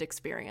their lived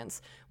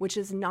experience, which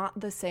is not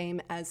the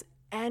same as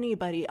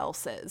anybody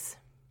else's.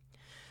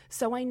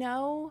 So I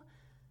know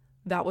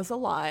that was a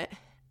lot,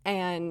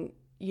 and,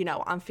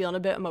 I'm feeling a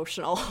bit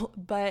emotional,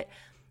 but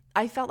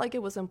I felt like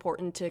it was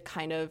important to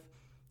kind of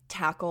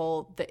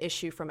tackle the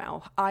issue from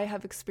how I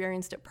have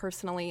experienced it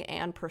personally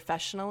and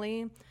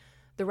professionally.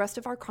 The rest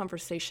of our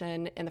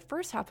conversation in the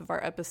first half of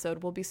our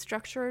episode will be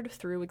structured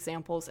through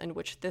examples in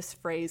which this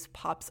phrase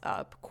pops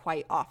up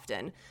quite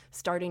often,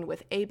 starting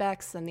with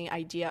Abex and the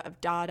idea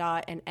of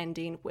Dada and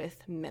ending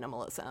with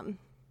minimalism.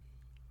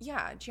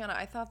 Yeah, Gianna,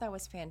 I thought that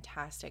was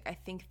fantastic. I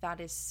think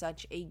that is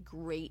such a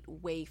great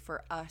way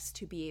for us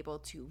to be able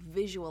to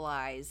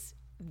visualize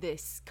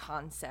this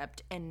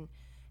concept and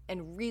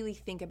really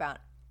think about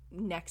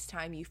next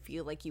time you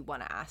feel like you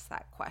want to ask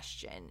that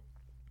question.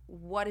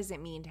 What does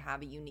it mean to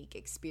have a unique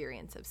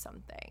experience of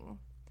something?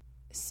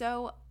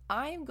 So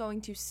I'm going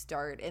to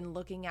start in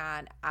looking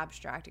at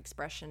abstract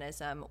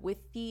expressionism with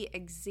the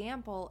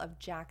example of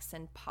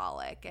Jackson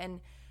Pollock.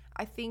 And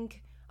I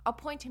think a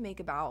point to make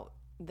about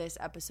this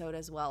episode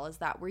as well is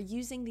that we're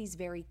using these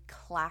very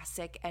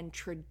classic and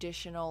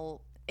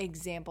traditional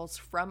examples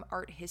from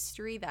art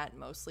history that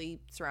mostly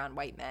surround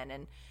white men.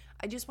 And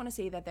I just want to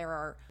say that there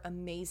are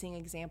amazing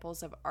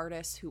examples of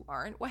artists who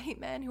aren't white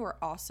men who are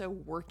also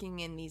working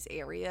in these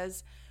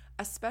areas,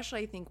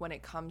 especially I think when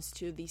it comes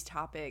to these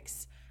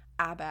topics,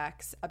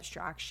 abex,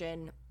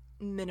 abstraction,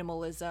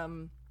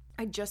 minimalism.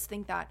 I just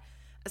think that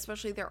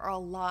especially there are a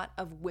lot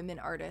of women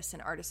artists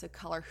and artists of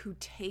color who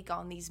take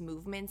on these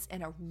movements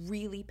in a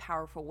really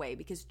powerful way,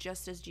 because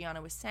just as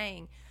Gianna was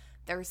saying,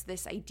 there's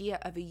this idea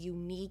of a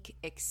unique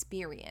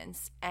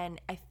experience. And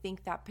I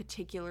think that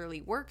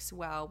particularly works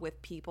well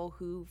with people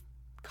who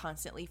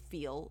constantly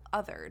feel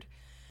othered.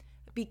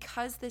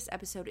 Because this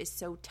episode is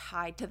so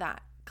tied to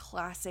that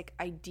classic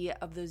idea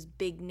of those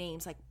big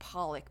names like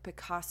Pollock,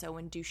 Picasso,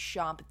 and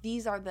Duchamp,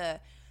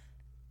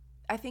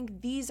 I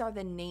think these are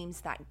the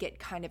names that get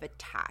kind of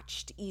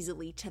attached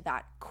easily to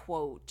that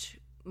quote,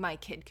 my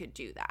kid could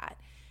do that.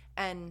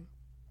 And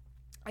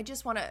I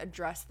just want to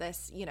address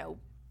this,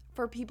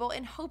 for people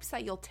in hopes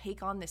that you'll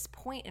take on this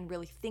point and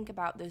really think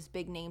about those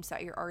big names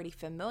that you're already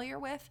familiar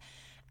with,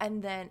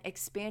 and then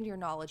expand your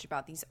knowledge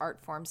about these art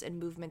forms and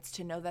movements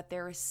to know that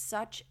there is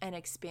such an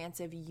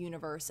expansive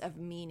universe of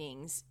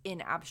meanings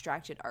in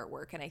abstracted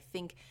artwork. And I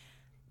think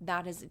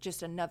that is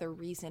just another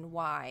reason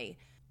why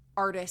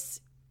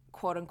artists,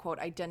 quote unquote,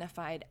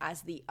 identified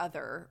as the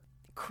other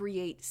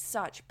create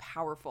such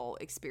powerful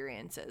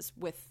experiences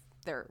with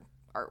their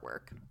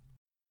artwork.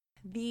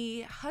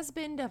 The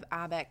husband of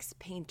abex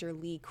painter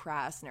Lee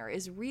Krasner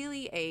is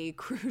really a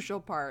crucial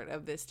part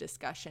of this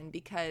discussion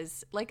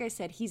because, like I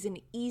said, he's an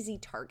easy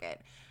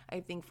target,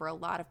 I think, for a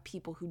lot of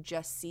people who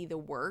just see the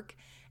work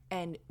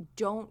and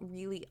don't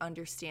really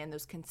understand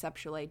those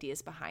conceptual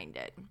ideas behind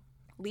it.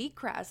 Lee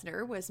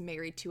Krasner was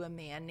married to a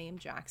man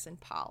named Jackson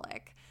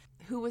Pollock,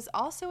 who was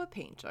also a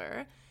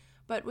painter,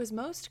 but was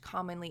most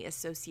commonly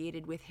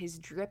associated with his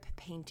drip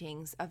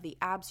paintings of the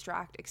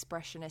abstract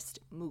expressionist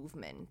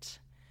movement.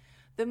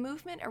 The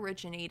movement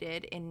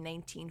originated in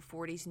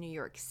 1940s New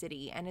York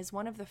City and is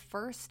one of the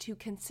first to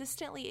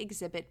consistently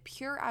exhibit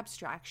pure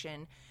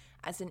abstraction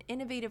as an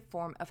innovative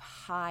form of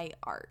high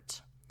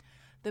art.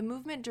 The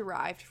movement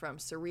derived from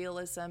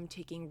surrealism,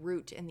 taking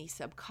root in the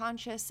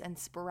subconscious and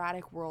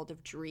sporadic world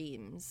of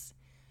dreams.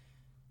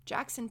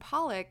 Jackson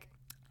Pollock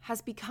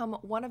has become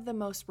one of the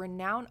most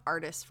renowned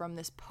artists from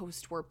this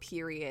post-war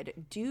period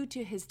due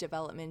to his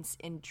developments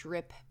in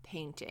drip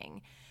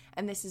painting,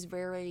 and this is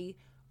very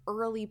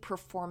early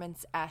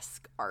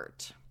performance-esque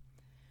art,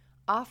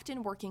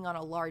 often working on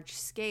a large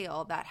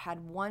scale that had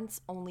once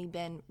only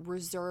been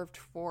reserved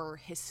for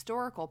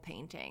historical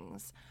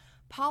paintings.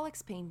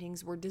 Pollock's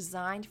paintings were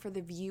designed for the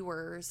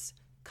viewer's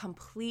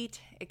complete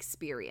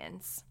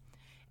experience,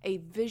 a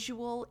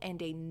visual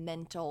and a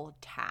mental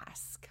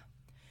task.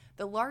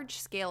 The large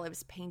scale of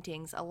his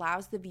paintings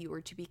allows the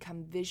viewer to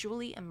become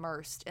visually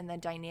immersed in the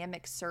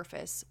dynamic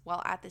surface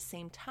while at the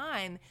same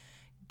time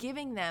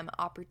giving them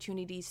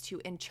opportunities to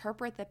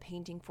interpret the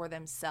painting for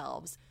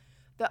themselves.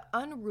 The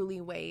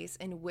unruly ways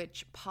in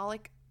which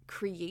Pollock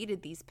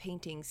created these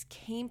paintings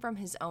came from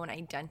his own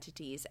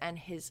identities and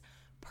his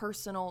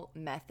personal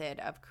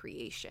method of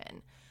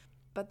creation.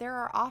 But there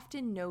are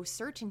often no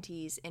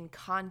certainties in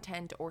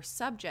content or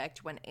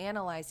subject when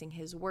analyzing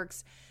his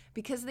works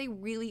because they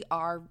really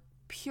are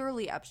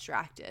purely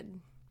abstracted.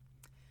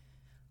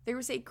 There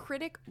was a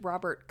critic,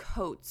 Robert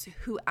Coates,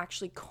 who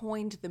actually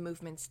coined the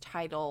movement's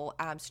title,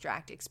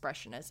 Abstract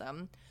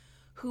Expressionism,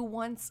 who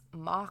once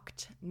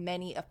mocked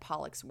many of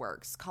Pollock's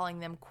works, calling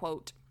them,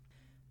 quote,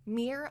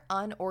 mere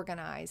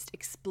unorganized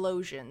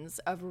explosions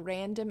of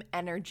random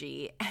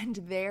energy and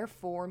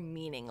therefore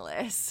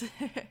meaningless.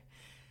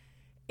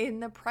 In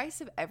The Price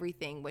of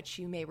Everything, which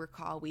you may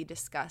recall we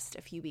discussed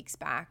a few weeks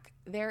back,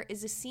 there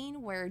is a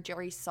scene where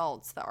Jerry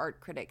Saltz, the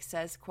art critic,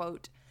 says,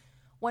 quote,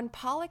 when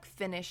Pollock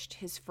finished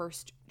his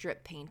first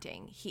drip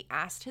painting, he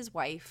asked his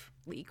wife,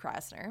 Lee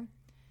Krasner,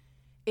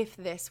 if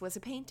this was a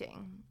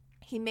painting.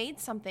 he made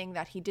something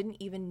that he didn't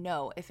even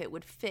know if it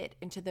would fit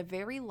into the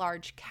very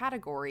large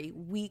category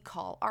we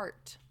call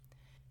art.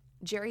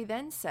 Jerry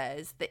then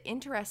says the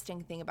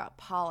interesting thing about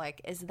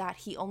Pollock is that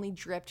he only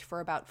dripped for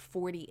about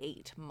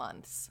 48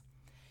 months.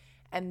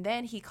 And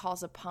then he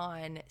calls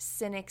upon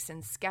cynics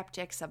and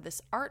skeptics of this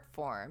art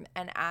form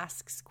and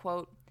asks,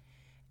 quote,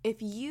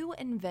 "If you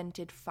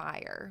invented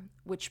fire,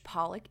 which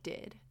Pollock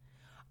did,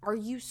 are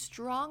you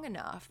strong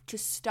enough to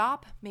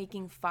stop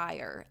making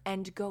fire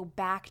and go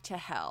back to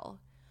hell?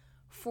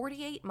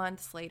 48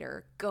 months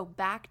later, go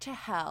back to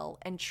hell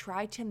and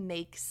try to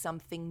make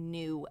something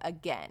new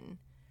again.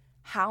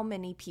 How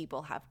many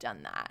people have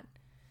done that?"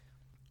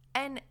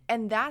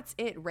 And that's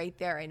it right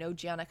there. I know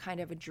Gianna kind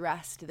of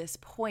addressed this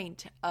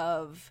point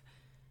of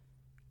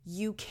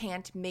you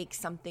can't make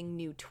something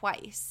new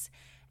twice.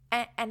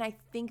 And I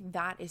think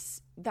that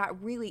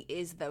really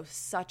is, though,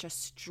 such a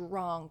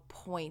strong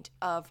point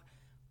of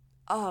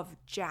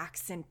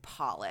Jackson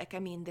Pollock. I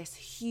mean, this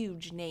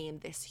huge name,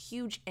 this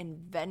huge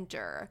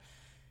inventor.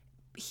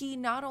 He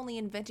not only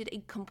invented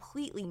a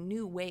completely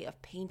new way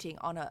of painting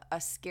on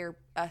a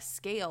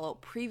scale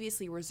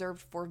previously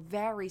reserved for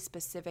very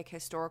specific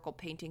historical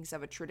paintings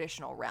of a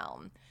traditional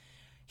realm.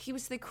 He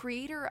was the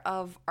creator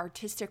of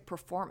artistic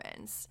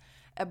performance,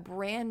 a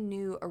brand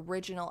new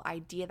original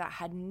idea that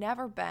had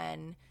never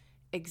been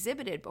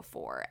exhibited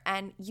before.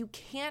 And you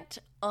can't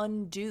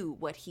undo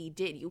what he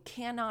did. You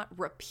cannot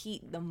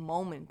repeat the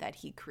moment that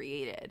he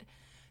created.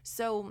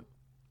 So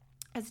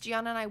as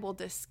Gianna and I will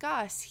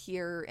discuss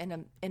here in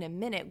a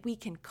minute, we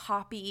can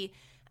copy.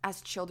 As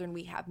children,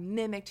 we have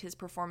mimicked his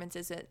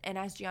performances. And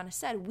as Gianna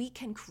said, we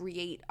can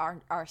create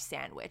our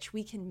sandwich.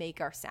 We can make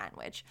our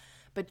sandwich.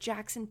 But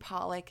Jackson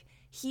Pollock,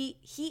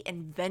 he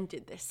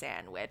invented the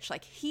sandwich.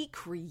 Like, he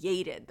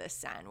created the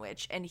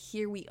sandwich. And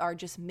here we are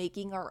just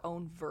making our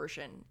own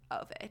version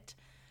of it.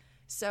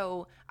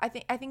 So I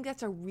think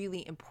that's a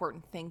really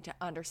important thing to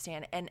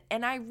understand. And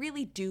I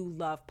really do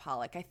love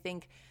Pollock. I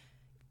think,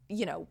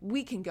 you know,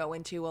 we can go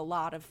into a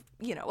lot of,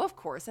 you know, of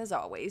course, as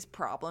always,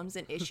 problems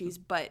and issues,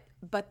 but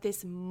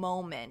this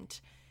moment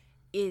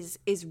is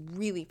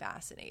really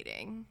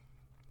fascinating.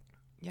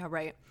 Yeah,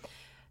 right.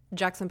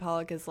 Jackson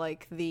Pollock is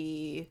like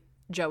the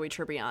Joey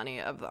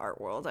Tribbiani of the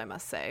art world, I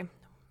must say.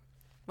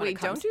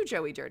 Wait, don't do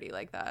Joey dirty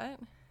like that.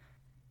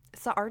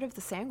 It's the art of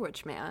the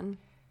sandwich, man.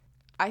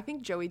 I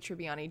think Joey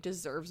Tribbiani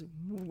deserves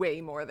way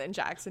more than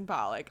Jackson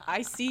Pollock.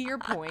 I see your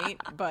point,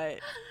 but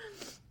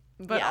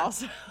yeah.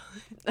 Also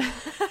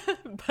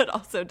but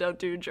also don't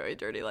do Joey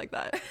dirty like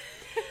that.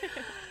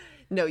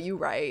 No, you're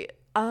right.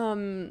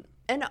 And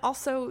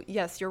also,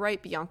 yes, you're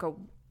right, Bianca.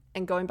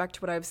 And going back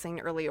to what I was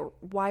saying earlier,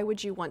 why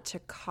would you want to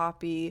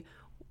copy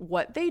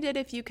what they did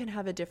if you can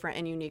have a different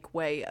and unique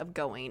way of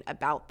going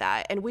about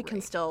that? And we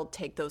can still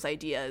take those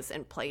ideas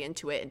and play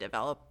into it and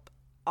develop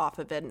off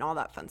of it and all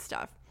that fun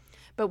stuff.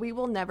 But we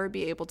will never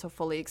be able to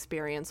fully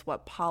experience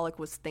what Pollock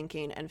was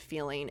thinking and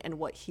feeling and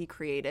what he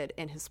created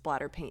in his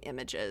splatter paint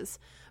images.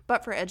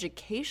 But for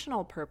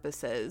educational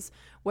purposes,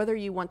 whether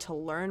you want to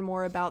learn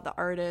more about the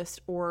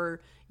artist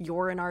or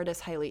you're an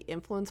artist highly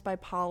influenced by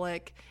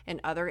Pollock and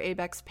other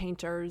Abex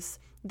painters,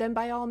 then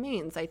by all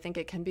means, I think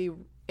it can be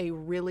a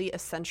really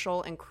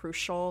essential and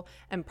crucial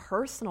and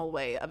personal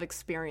way of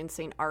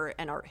experiencing art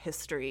and art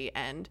history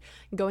and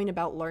going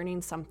about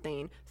learning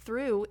something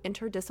through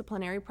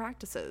interdisciplinary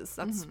practices.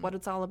 That's what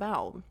it's all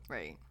about.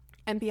 Right.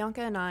 And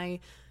Bianca and I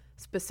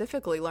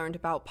specifically learned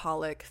about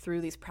Pollock through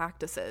these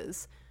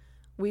practices.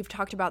 We've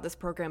talked about this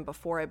program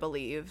before, I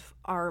believe.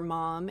 Our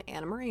mom,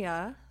 Anna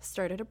Maria,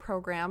 started a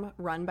program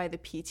run by the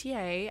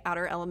PTA at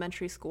our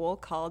elementary school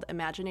called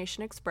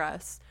Imagination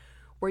Express,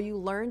 where you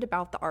learned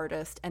about the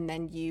artist and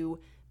then you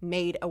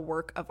made a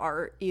work of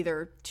art,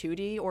 either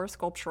 2D or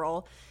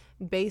sculptural,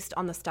 based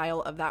on the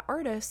style of that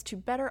artist to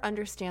better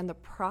understand the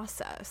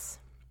process.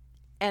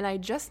 And I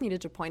just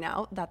needed to point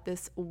out that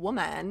this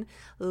woman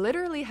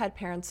literally had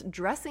parents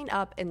dressing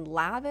up in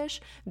lavish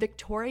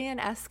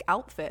Victorian-esque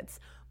outfits,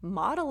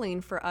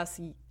 modeling for us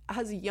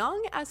as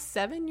young as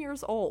 7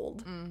 years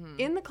old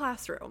in the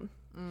classroom.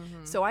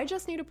 So I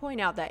just need to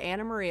point out that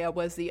Anna Maria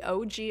was the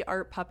OG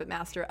art puppet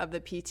master of the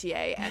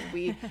PTA, and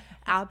we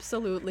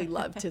absolutely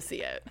love to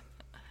see it.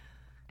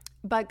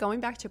 But going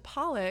back to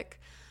Pollock,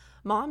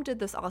 Mom did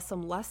this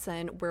awesome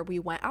lesson where we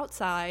went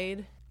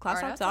outside,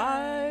 class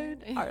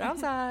outside, art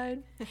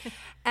outside,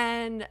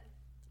 and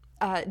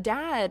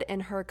Dad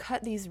and her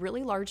cut these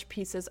really large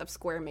pieces of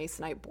square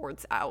masonite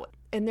boards out.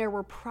 And there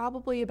were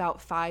probably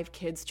about 5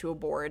 kids to a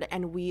board,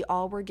 and we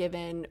all were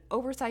given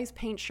oversized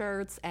paint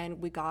shirts,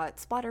 and we got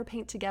splatter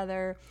paint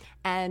together,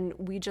 and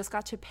we just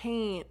got to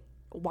paint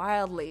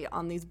wildly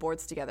on these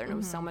boards together, and it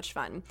was so much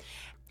fun.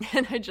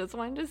 And I just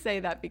wanted to say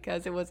that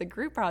because it was a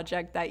group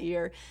project that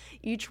year,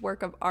 each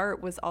work of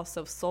art was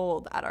also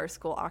sold at our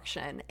school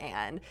auction,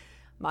 and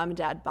Mom and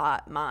Dad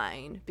bought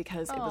mine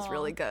because it was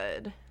really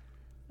good.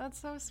 That's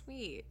so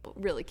sweet.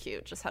 Really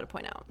cute, just had to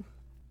point out.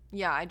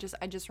 Yeah, I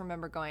just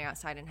remember going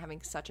outside and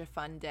having such a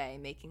fun day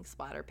making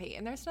splatter paint.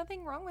 And there's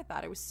nothing wrong with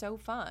that. It was so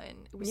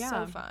fun. It was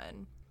so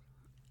fun.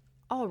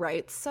 All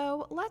right,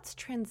 so let's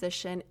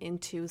transition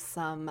into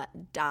some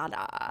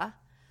Dada.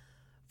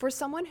 For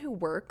someone who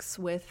works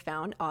with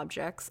found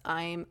objects,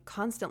 I'm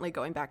constantly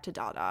going back to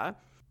Dada.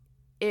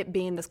 It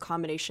being this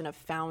combination of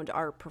found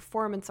art,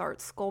 performance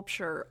art,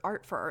 sculpture,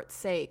 art for art's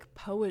sake,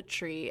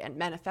 poetry, and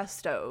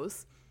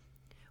manifestos.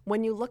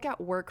 When you look at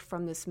work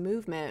from this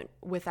movement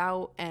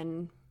without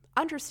an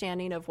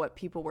understanding of what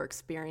people were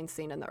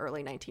experiencing in the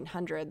early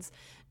 1900s,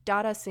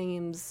 Dada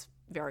seems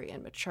very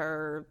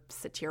immature,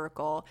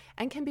 satirical,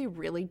 and can be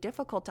really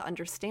difficult to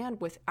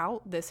understand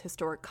without this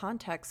historic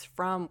context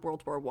from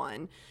World War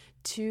I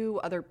to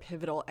other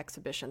pivotal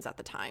exhibitions at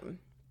the time.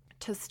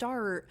 To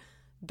start,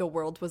 the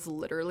world was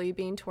literally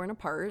being torn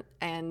apart,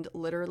 and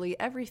literally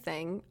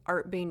everything,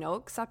 art being no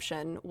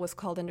exception, was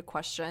called into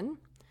question.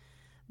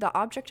 The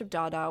object of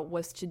Dada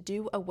was to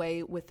do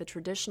away with the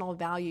traditional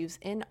values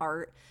in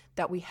art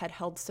that we had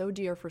held so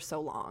dear for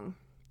so long.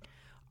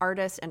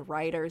 Artists and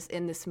writers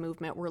in this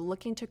movement were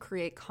looking to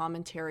create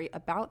commentary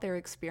about their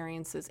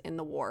experiences in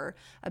the war,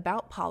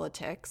 about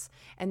politics,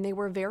 and they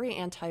were very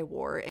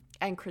anti-war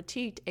and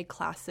critiqued a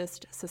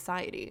classist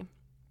society.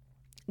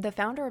 The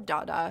founder of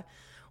Dada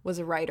was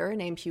a writer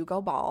named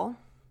Hugo Ball,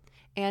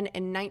 and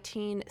in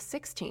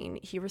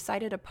 1916, he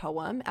recited a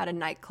poem at a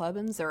nightclub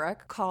in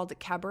Zurich called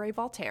Cabaret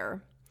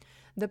Voltaire.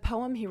 The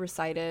poem he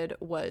recited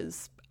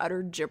was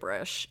utter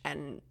gibberish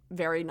and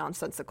very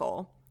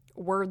nonsensical.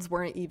 Words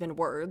weren't even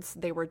words,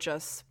 they were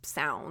just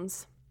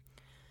sounds.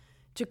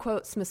 To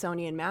quote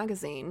Smithsonian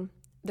Magazine,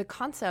 the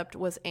concept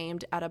was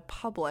aimed at a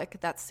public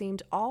that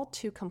seemed all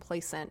too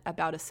complacent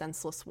about a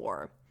senseless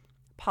war.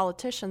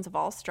 Politicians of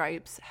all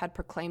stripes had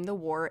proclaimed the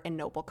war a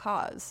noble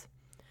cause.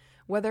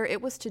 Whether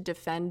it was to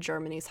defend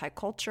Germany's high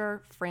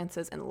culture,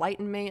 France's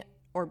Enlightenment,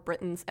 or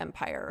Britain's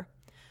empire.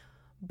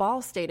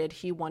 Ball stated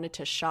he wanted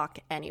to shock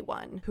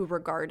anyone who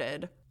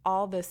regarded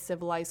all this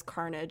civilized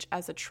carnage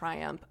as a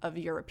triumph of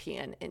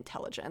European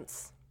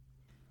intelligence.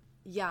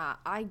 Yeah,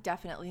 I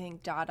definitely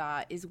think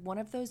Dada is one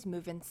of those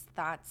movements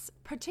that's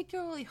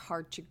particularly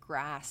hard to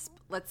grasp.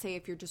 Let's say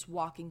if you're just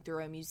walking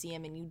through a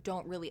museum and you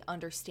don't really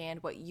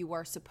understand what you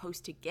are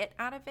supposed to get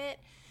out of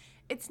it.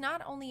 It's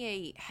not only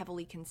a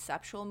heavily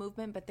conceptual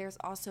movement, but there's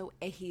also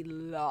a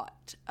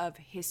lot of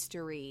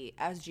history,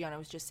 as Gianna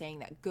was just saying,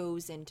 that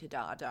goes into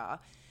Dada.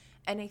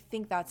 And I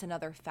think that's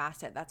another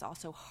facet that's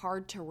also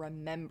hard to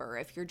remember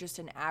if you're just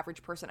an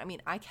average person. I mean,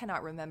 I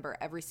cannot remember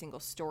every single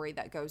story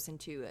that goes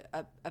into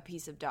a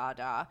piece of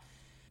Dada.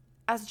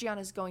 As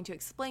Gianna's going to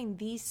explain,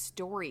 these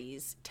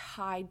stories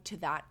tied to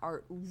that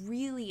art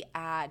really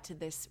add to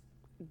this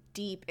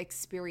deep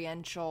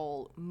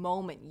experiential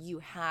moment you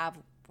have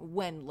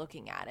when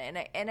looking at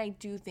it. And I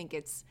do think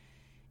it's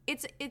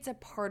a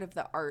part of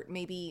the art,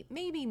 maybe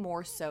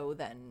more so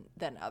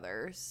than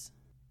others.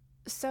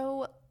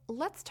 So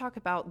let's talk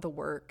about the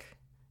work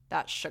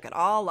that shook it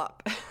all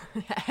up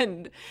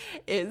and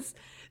is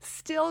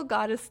still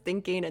got us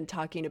thinking and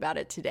talking about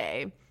it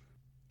today.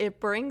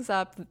 It brings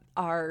up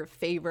our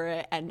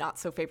favorite and not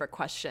so favorite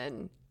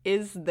question: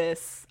 is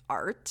this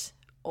art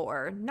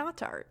or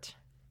not art?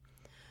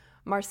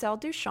 Marcel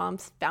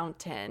Duchamp's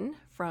Fountain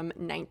from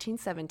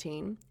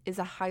 1917 is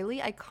a highly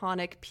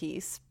iconic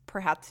piece.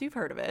 Perhaps you've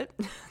heard of it.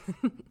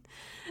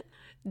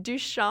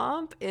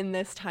 Duchamp in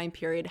this time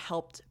period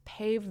helped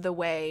pave the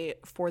way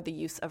for the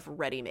use of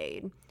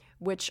ready-made,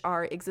 which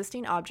are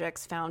existing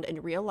objects found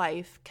in real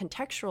life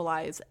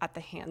contextualized at the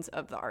hands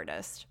of the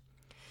artist.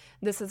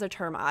 This is a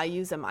term I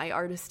use in my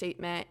artist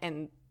statement,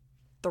 and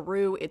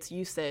through its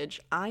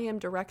usage, I am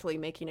directly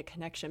making a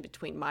connection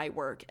between my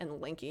work and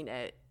linking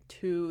it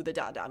to the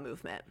Dada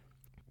movement.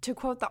 To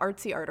quote the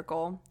Artsy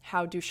article,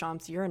 How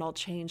Duchamp's Urinal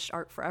Changed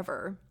Art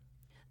Forever,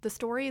 the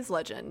story is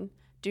legend.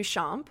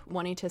 Duchamp,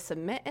 wanting to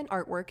submit an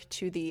artwork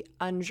to the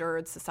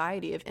Unjurred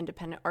Society of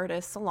Independent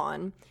Artists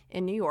Salon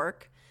in New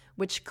York,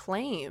 which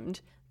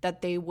claimed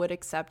that they would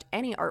accept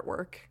any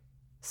artwork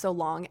so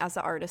long as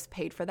the artist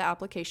paid for the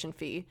application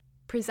fee,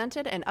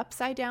 presented an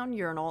upside-down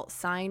urinal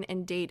signed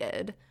and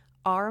dated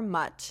R.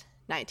 Mutt,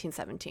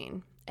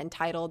 1917,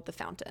 entitled The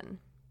Fountain.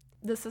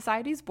 The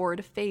Society's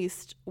board,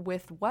 faced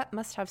with what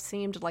must have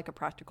seemed like a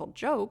practical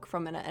joke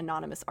from an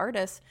anonymous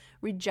artist,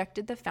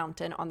 rejected the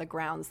fountain on the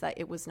grounds that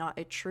it was not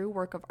a true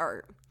work of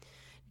art.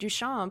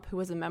 Duchamp, who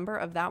was a member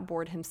of that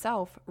board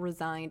himself,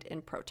 resigned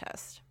in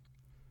protest.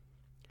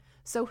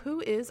 So who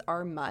is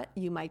R. Mutt,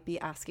 you might be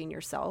asking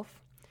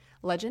yourself?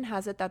 Legend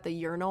has it that the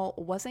urinal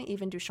wasn't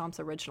even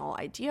Duchamp's original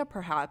idea,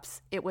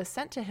 perhaps. It was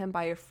sent to him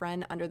by a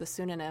friend under the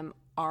pseudonym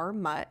R.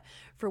 Mutt,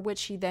 for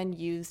which he then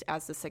used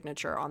as the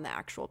signature on the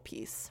actual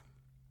piece.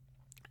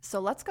 So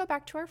let's go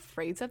back to our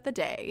phrase of the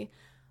day.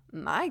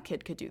 My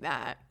kid could do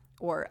that,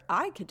 or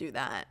I could do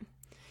that.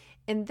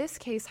 In this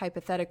case,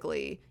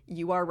 hypothetically,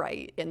 you are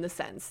right in the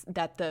sense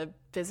that the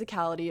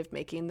physicality of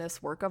making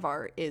this work of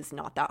art is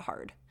not that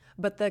hard.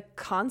 But the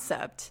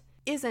concept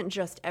isn't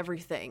just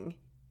everything.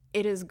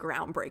 It is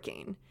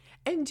groundbreaking.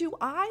 And do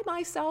I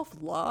myself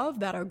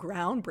love that a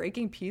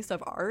groundbreaking piece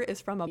of art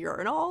is from a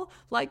urinal?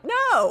 Like,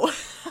 no,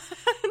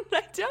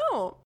 I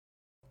don't.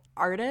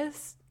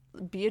 Artists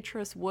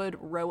Beatrice Wood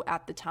wrote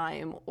at the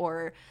time,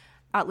 or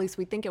at least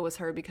we think it was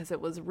her because it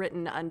was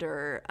written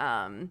under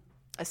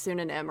a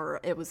pseudonym, or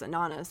it was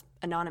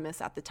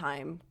anonymous at the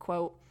time,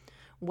 quote,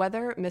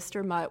 "Whether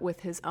Mr. Mutt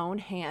with his own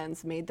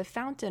hands made the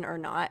fountain or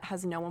not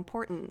has no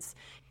importance.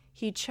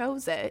 He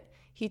chose it.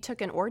 He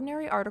took an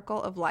ordinary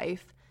article of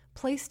life,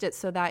 placed it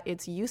so that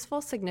its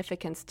useful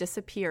significance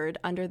disappeared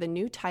under the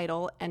new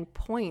title and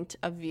point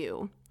of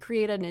view,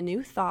 created a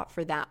new thought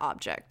for that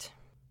object."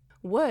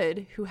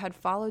 Wood, who had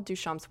followed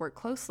Duchamp's work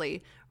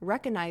closely,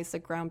 recognized the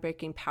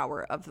groundbreaking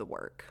power of the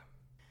work.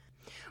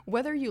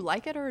 Whether you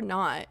like it or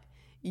not,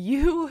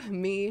 you,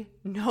 me,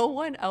 no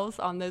one else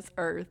on this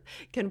earth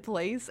can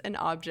place an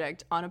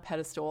object on a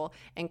pedestal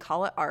and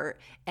call it art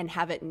and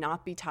have it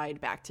not be tied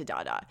back to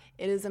Dada.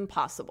 It is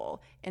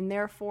impossible, and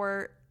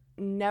therefore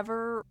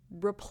never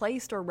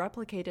replaced or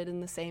replicated in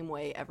the same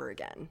way ever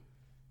again.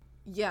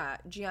 Yeah,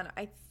 Gianna,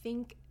 I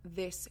think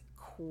this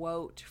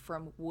quote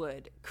from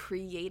Wood,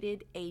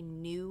 "created a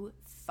new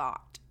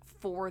thought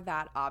for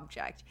that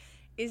object,"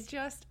 is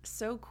just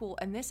so cool.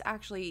 And this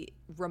actually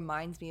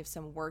reminds me of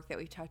some work that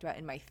we talked about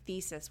in my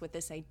thesis with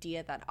this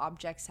idea that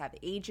objects have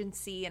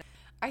agency. And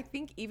I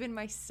think even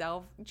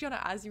myself,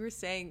 Gianna, as you were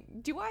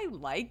saying, do I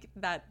like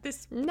that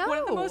this one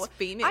of the most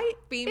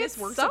famous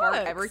works of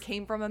art ever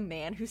came from a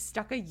man who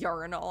stuck a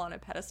urinal on a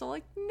pedestal?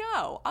 Like,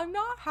 no, I'm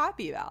not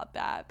happy about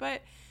that.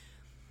 But,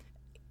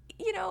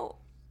 you know,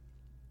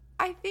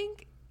 I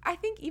think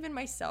even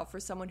myself, for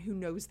someone who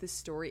knows this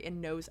story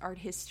and knows art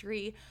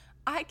history,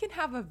 I can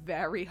have a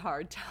very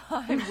hard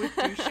time with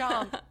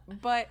Duchamp.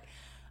 But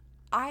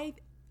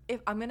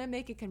if I'm going to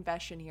make a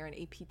confession here in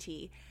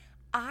APT,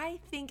 I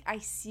think I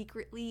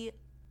secretly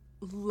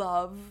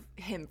love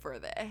him for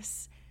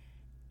this.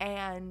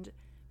 And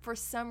for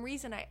some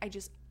reason,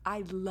 I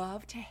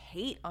love to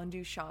hate on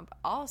Duchamp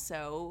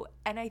also.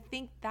 And I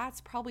think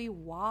that's probably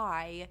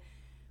why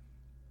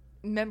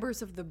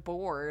members of the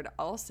board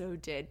also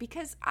did,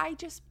 because I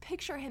just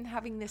picture him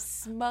having this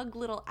smug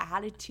little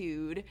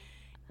attitude,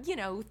 you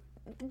know,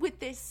 with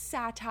this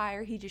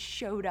satire. He just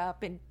showed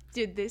up and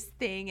did this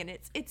thing, and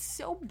it's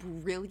so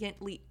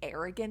brilliantly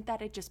arrogant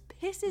that it just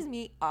pisses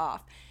me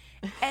off.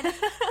 And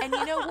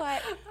you know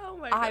what? Oh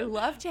my God. I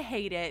love to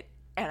hate it,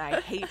 and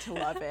I hate to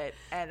love it,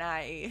 and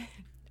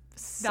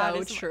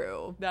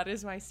true. That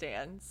is my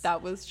stance.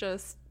 That was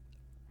just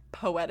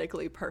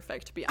poetically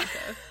perfect,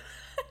 Bianca.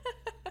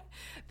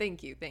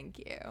 Thank you.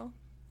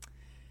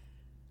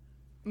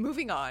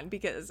 Moving on,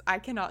 because I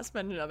cannot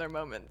spend another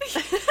moment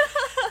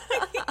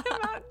thinking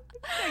about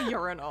a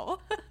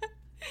urinal.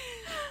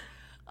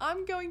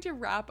 I'm going to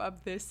wrap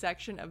up this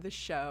section of the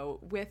show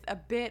with a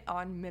bit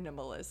on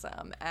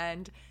minimalism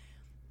and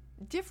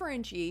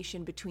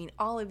differentiation between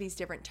all of these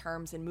different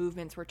terms and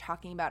movements we're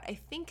talking about. I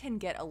think can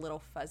get a little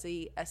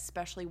fuzzy,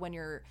 especially when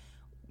you're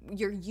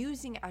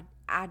using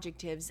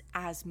adjectives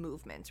as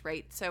movements,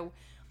 right? So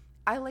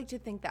I like to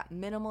think that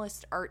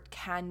minimalist art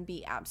can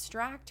be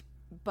abstract,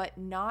 but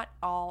not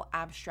all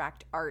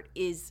abstract art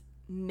is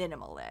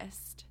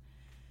minimalist.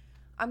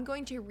 I'm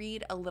going to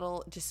read a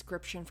little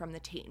description from the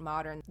Tate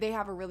Modern. They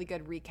have a really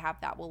good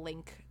recap that we'll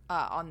link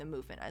on the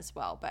movement as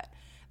well, but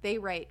they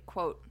write,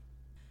 quote,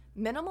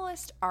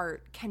 "Minimalist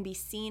art can be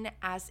seen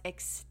as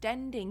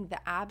extending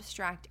the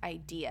abstract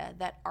idea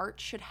that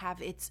art should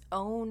have its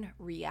own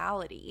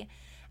reality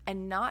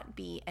and not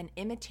be an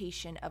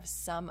imitation of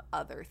some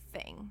other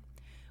thing.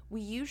 We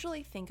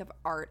usually think of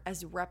art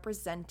as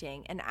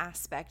representing an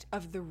aspect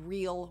of the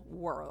real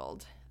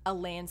world, a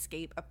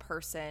landscape, a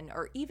person,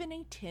 or even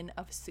a tin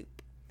of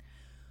soup,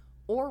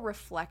 or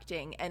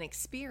reflecting an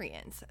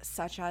experience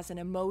such as an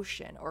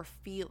emotion or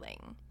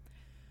feeling.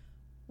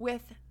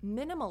 With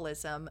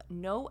minimalism,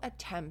 no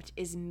attempt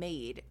is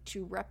made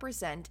to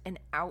represent an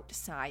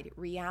outside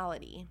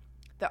reality.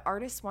 The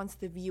artist wants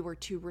the viewer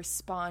to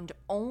respond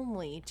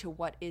only to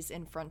what is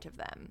in front of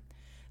them,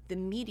 the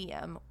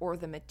medium or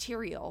the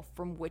material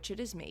from which it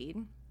is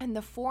made, and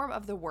the form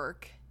of the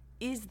work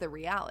is the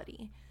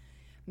reality.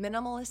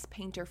 Minimalist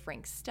painter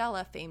Frank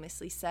Stella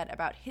famously said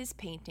about his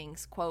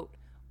paintings, quote,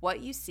 "What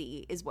you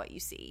see is what you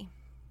see."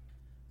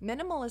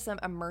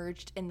 Minimalism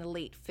emerged in the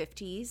late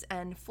 50s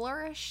and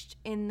flourished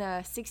in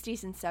the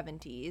 60s and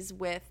 70s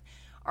with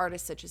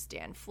artists such as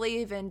Dan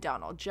Flavin,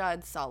 Donald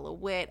Judd, Sol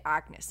LeWitt,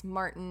 Agnes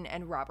Martin,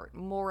 and Robert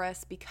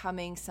Morris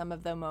becoming some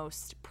of the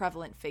most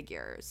prevalent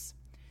figures.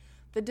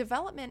 The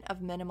development of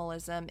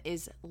minimalism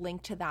is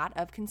linked to that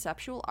of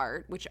conceptual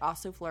art, which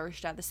also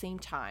flourished at the same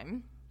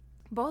time.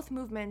 Both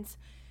movements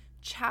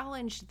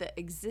challenged the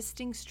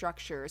existing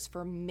structures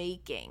for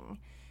making,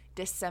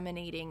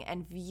 disseminating,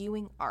 and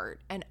viewing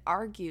art, and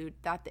argued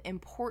that the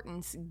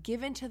importance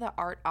given to the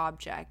art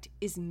object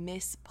is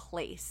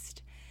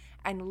misplaced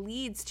and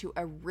leads to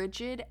a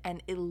rigid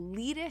and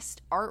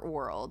elitist art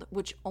world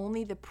which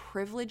only the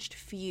privileged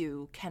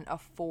few can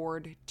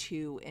afford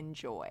to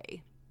enjoy.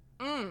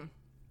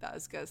 That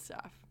was good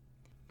stuff.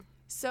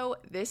 So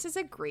this is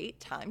a great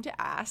time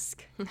to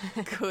ask,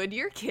 could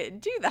your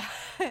kid do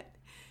that?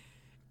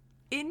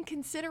 In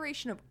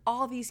consideration of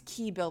all these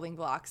key building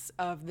blocks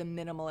of the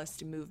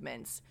minimalist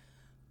movements,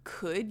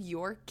 could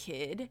your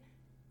kid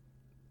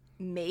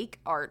make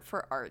art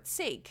for art's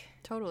sake?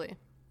 Totally.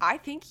 I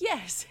think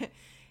yes.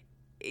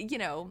 You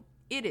know,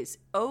 it is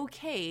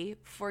okay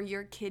for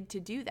your kid to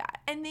do that,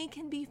 and they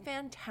can be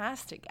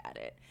fantastic at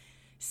it.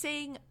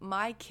 Saying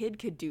my kid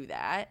could do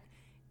that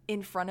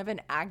in front of an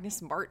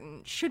Agnes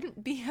Martin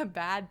shouldn't be a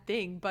bad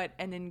thing, but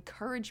an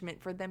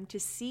encouragement for them to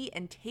see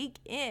and take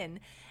in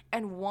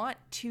and want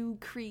to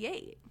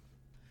create.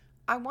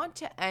 I want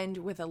to end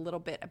with a little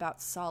bit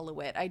about Sol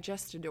LeWitt. I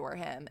just adore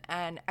him,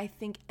 and I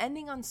think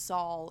ending on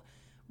Sol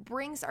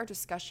brings our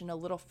discussion a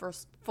little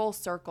full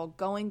circle,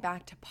 going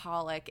back to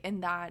Pollock,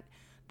 in that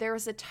there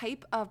is a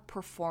type of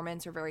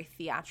performance or very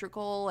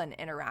theatrical and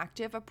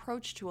interactive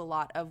approach to a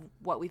lot of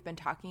what we've been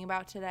talking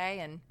about today.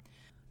 And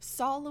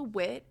Sol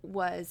LeWitt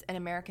was an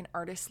American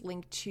artist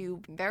linked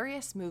to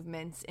various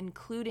movements,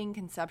 including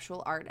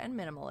conceptual art and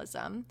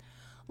minimalism.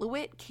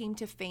 LeWitt came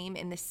to fame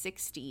in the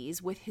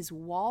 60s with his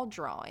wall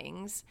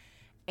drawings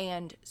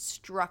and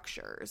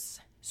structures.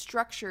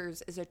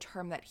 Structures is a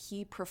term that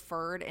he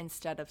preferred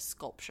instead of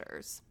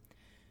sculptures.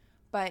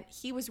 But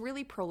he was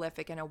really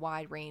prolific in a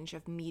wide range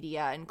of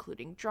media,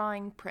 including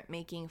drawing,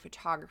 printmaking,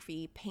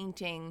 photography,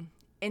 painting,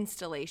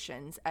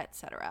 installations,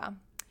 etc.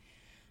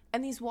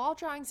 And these wall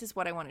drawings is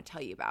what I want to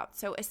tell you about.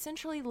 So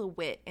essentially,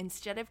 LeWitt,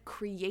 instead of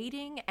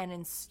creating and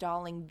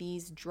installing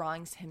these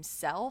drawings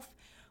himself,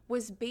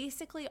 was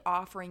basically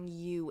offering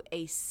you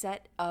a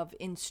set of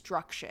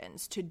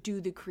instructions to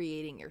do the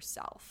creating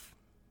yourself.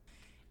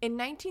 In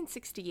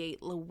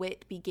 1968,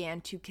 LeWitt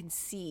began to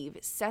conceive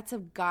sets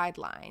of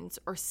guidelines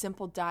or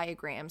simple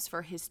diagrams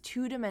for his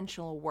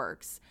two-dimensional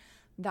works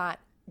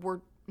that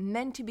were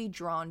meant to be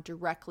drawn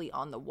directly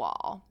on the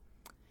wall.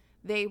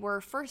 They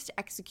were first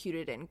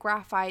executed in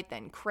graphite,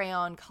 then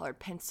crayon, colored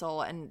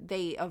pencil, and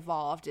they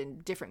evolved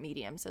in different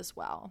mediums as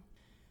well.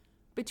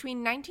 Between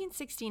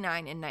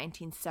 1969 and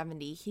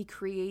 1970, he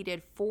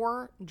created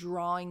 4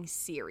 drawing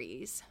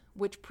series,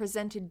 which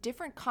presented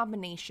different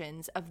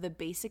combinations of the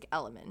basic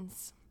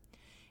elements.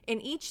 In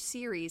each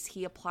series,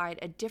 he applied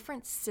a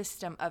different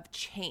system of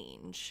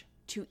change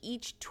to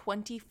each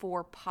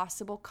 24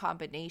 possible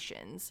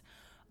combinations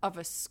of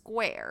a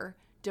square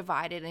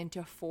divided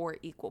into 4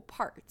 equal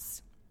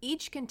parts,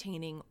 each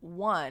containing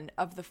one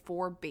of the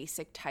 4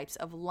 basic types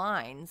of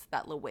lines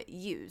that LeWitt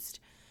used.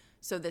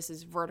 So this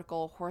is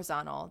vertical,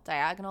 horizontal,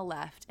 diagonal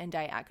left, and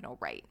diagonal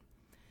right.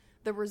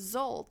 The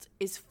result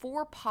is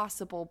 4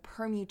 possible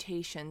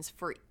permutations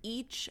for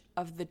each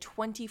of the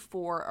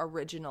 24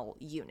 original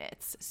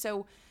units.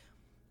 So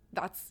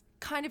that's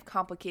kind of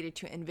complicated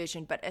to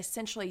envision, but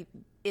essentially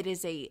it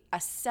is a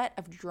set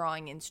of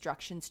drawing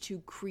instructions to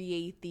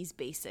create these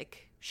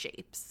basic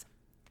shapes.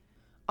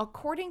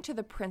 According to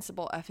the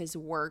principle of his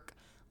work,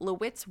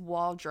 LeWitt's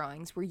wall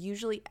drawings were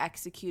usually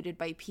executed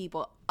by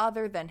people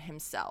other than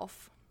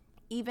himself.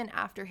 Even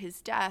after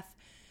his death,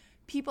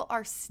 people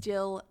are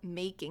still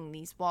making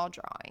these wall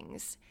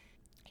drawings.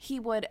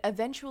 He would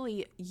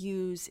eventually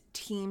use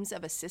teams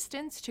of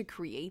assistants to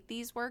create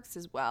these works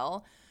as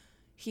well.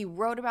 He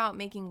wrote about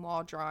making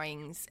wall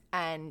drawings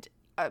and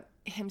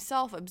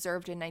himself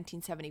observed in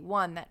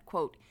 1971 that,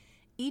 quote,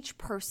 each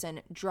person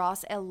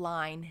draws a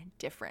line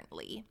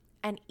differently,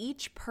 and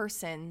each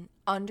person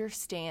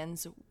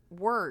understands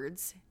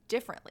words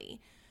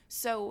differently.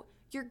 So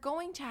you're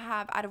going to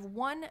have, out of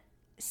one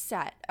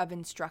set of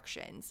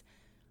instructions,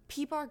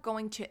 people are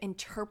going to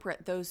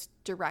interpret those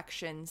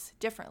directions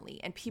differently,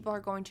 and people are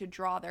going to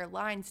draw their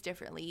lines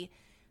differently,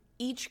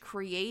 each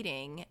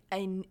creating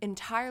an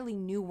entirely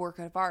new work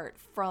of art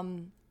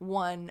from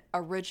one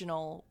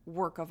original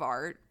work of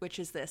art, which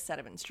is this set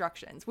of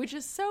instructions, which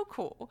is so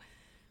cool.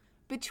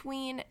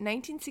 Between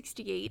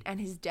 1968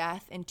 and his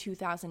death in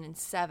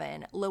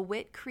 2007,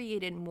 LeWitt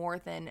created more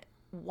than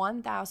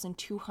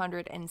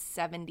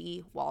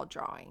 1,270 wall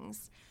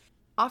drawings.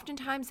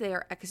 Oftentimes they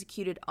are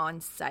executed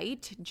on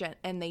site,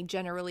 and they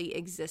generally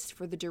exist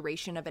for the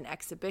duration of an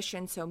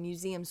exhibition, so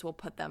museums will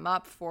put them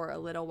up for a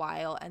little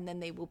while and then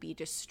they will be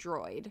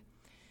destroyed.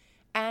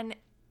 And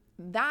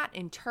that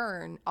in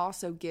turn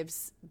also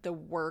gives the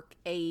work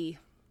a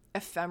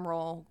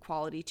ephemeral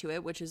quality to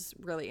it, which is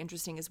really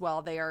interesting as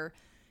well. They are,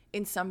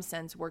 in some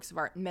sense, works of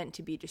art meant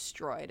to be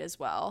destroyed as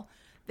well.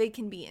 They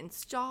can be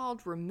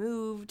installed,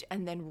 removed,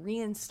 and then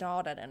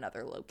reinstalled at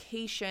another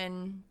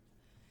location.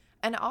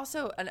 And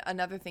also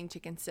another thing to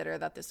consider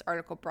that this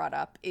article brought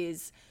up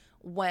is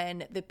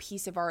when the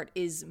piece of art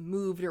is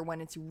moved or when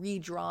it's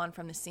redrawn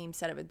from the same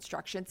set of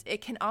instructions,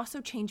 it can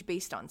also change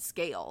based on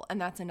scale. And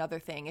that's another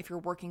thing. If you're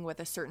working with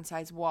a certain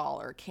size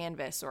wall or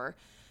canvas or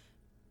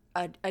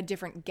a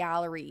different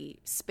gallery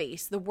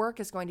space, the work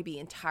is going to be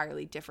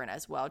entirely different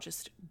as well,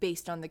 just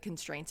based on the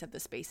constraints of the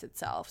space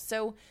itself.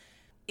 So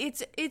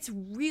it's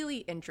really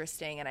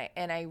interesting,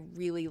 and I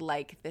really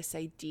like this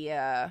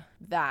idea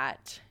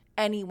that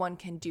anyone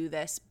can do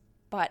this,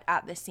 but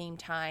at the same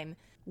time,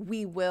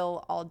 we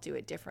will all do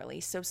it differently.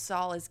 So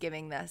Sol is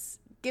giving us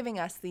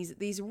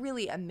these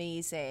really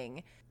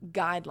amazing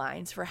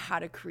guidelines for how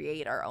to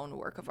create our own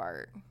work of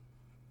art.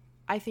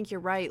 I think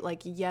you're right.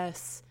 Like,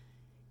 yes,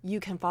 you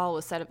can follow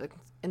a set of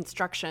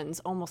instructions,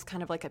 almost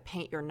kind of like a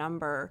paint your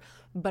number.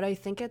 But I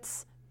think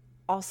it's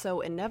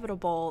also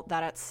inevitable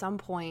that at some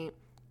point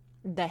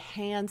the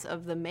hands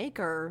of the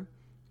maker,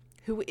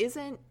 who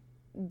isn't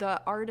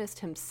the artist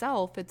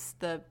himself, it's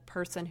the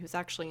person who's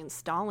actually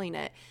installing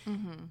it,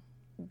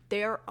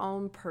 their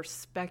own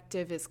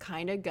perspective is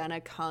kind of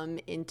gonna come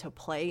into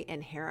play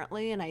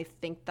inherently, and I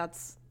think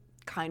that's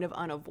kind of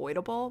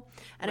unavoidable.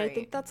 And I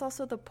think that's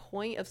also the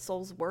point of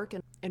Soul's work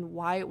and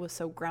why it was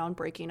so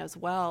groundbreaking as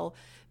well,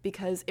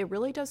 because it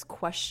really does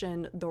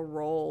question the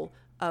role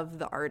of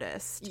the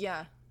artist.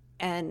 Yeah.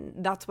 And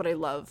that's what I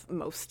love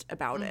most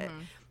about it.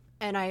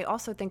 And I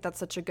also think that's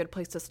such a good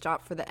place to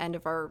stop for the end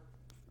of our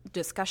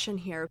discussion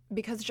here,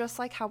 because just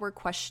like how we're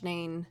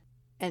questioning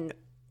and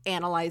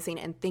analyzing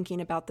and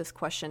thinking about this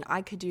question,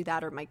 I could do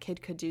that or my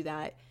kid could do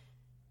that.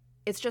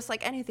 It's just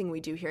like anything we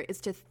do here.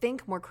 It's to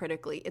think more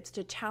critically. It's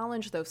to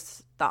challenge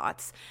those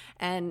thoughts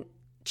and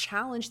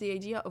challenge the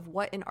idea of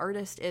what an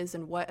artist is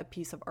and what a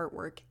piece of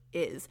artwork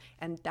is.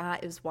 And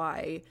that is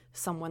why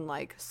someone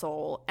like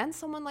Soul and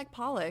someone like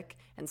Pollock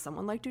and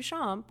someone like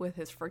Duchamp with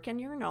his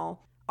freaking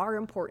urinal are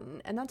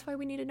important. And that's why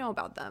we need to know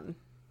about them.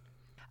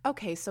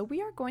 Okay, so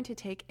we are going to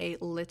take a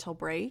little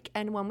break,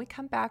 and when we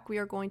come back, we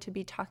are going to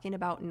be talking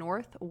about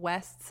North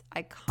West's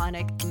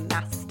iconic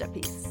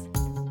masterpiece.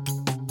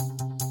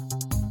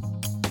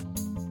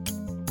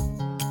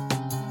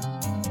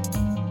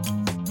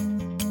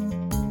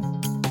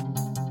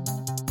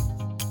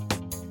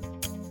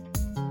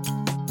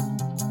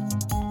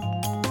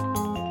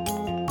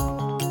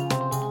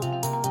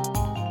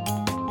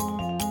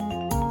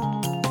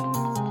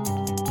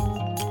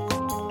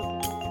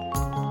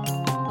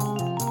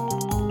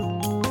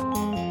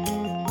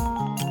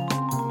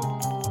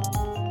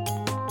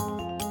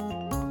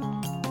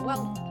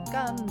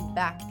 Welcome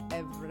back,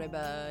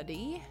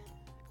 everybody.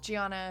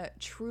 Gianna,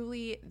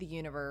 truly the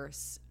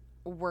universe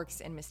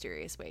works in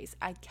mysterious ways.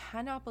 I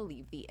cannot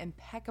believe the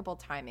impeccable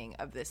timing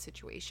of this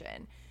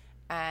situation,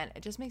 and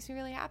it just makes me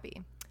really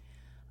happy.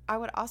 I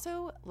would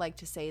also like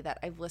to say that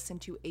I've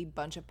listened to a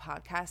bunch of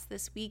podcasts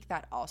this week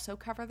that also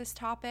cover this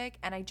topic,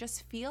 and I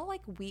just feel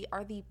like we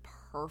are the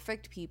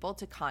perfect people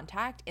to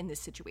contact in this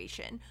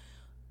situation.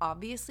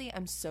 Obviously,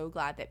 I'm so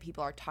glad that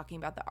people are talking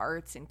about the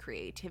arts and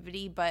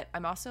creativity, but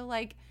I'm also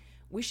like,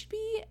 we should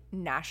be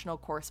national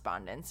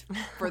correspondents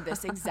for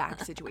this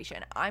exact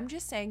situation. I'm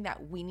just saying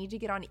that we need to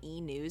get on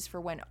E! News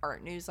for when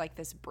art news like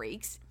this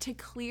breaks to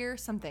clear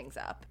some things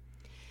up.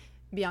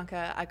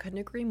 Bianca, I couldn't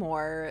agree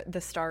more.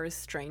 The stars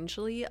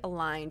strangely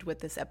aligned with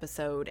this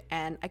episode,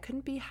 and I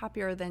couldn't be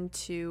happier than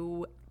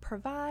to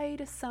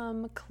provide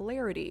some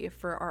clarity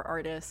for our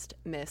artist,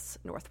 Miss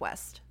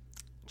Northwest.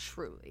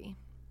 Truly.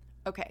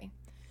 Okay.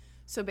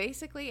 So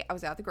basically, I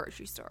was at the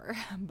grocery store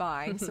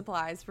buying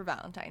supplies for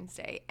Valentine's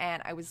Day,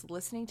 and I was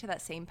listening to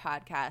that same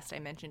podcast I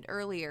mentioned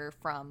earlier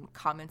from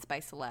Comments by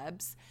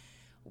Celebs,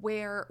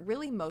 where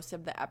really most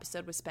of the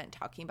episode was spent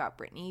talking about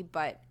Britney,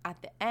 but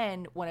at the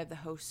end, one of the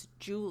hosts,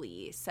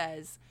 Julie,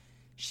 says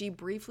she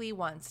briefly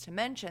wants to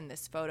mention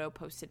this photo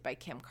posted by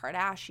Kim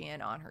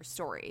Kardashian on her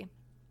story.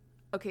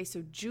 Okay,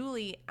 so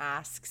Julie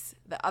asks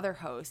the other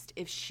host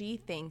if she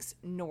thinks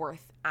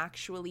North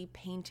actually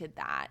painted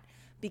that,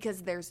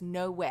 because there's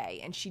no way,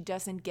 and she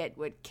doesn't get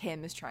what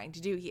Kim is trying to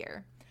do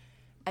here.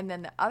 And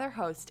then the other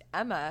host,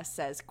 Emma,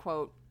 says,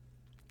 quote,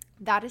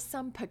 "That is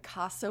some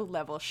Picasso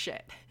level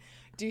shit.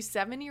 Do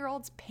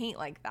 7-year-olds paint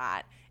like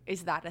that?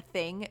 Is that a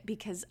thing?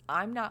 Because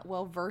I'm not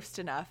well versed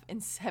enough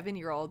in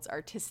 7-year-olds'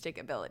 artistic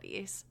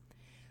abilities."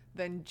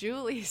 Then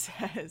Julie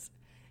says,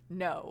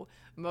 "No,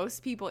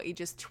 most people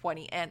ages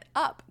 20 and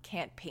up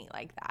can't paint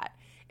like that.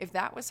 If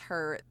that was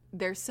her,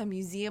 there's some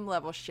museum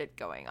level shit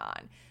going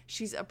on.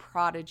 She's a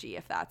prodigy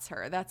if that's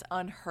her. That's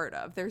unheard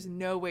of. There's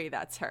no way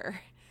that's her."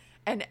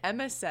 And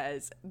Emma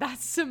says,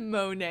 "That's some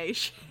Monet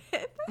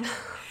shit."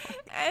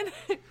 And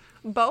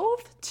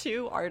both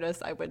two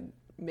artists I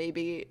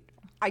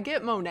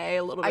get Monet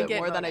a little bit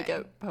more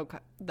Monet.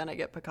 than I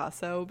get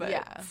Picasso, but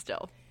yeah.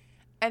 Still.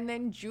 And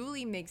then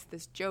Julie makes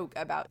this joke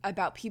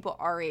about people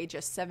our age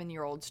as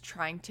 7-year-olds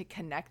trying to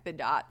connect the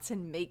dots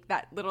and make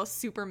that little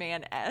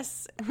Superman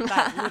S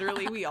that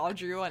literally we all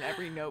drew on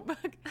every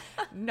notebook,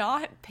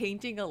 not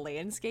painting a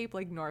landscape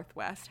like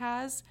Northwest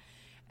has.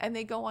 And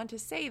they go on to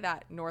say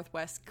that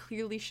Northwest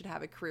clearly should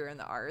have a career in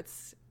the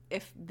arts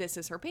if this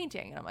is her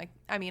painting. And I'm like,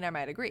 I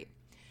might agree.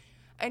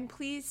 And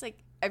please,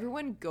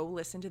 everyone go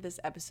listen to this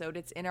episode.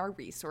 It's in our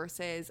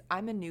resources.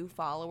 I'm a new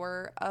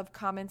follower of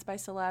Comments by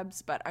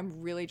Celebs, but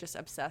I'm really just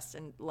obsessed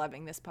and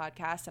loving this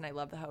podcast, and I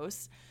love the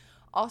hosts.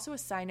 Also, a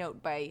side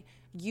note, by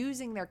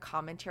using their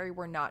commentary,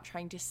 we're not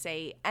trying to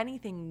say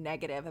anything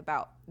negative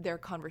about their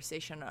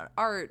conversation on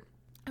art.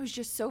 It was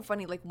just so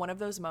funny. One of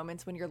those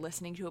moments when you're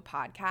listening to a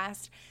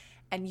podcast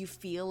and you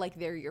feel like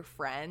they're your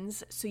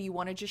friends, so you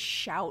want to just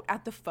shout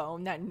at the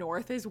phone that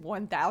North is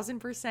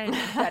 1,000%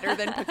 better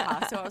than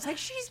Picasso. I was like,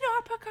 she's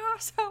not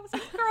Picasso. I was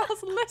like,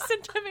 girls,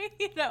 listen to me.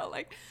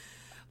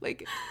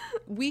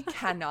 We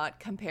cannot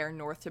compare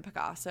North to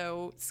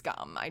Picasso.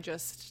 Scum.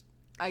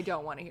 I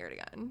don't want to hear it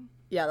again.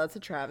 Yeah, that's a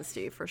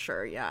travesty for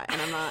sure. Yeah,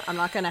 and I'm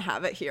not going to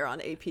have it here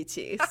on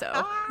APT.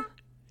 So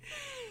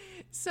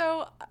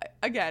So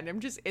again, I'm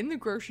just in the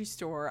grocery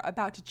store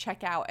about to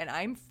check out and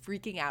I'm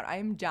freaking out.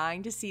 I'm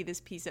dying to see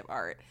this piece of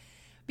art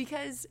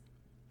because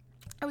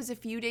I was a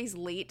few days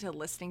late to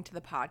listening to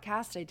the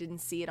podcast. I didn't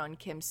see it on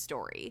Kim's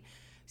story.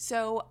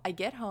 So I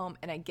get home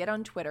and I get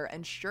on Twitter,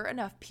 and sure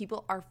enough,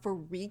 people are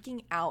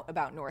freaking out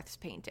about North's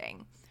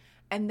painting.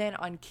 And then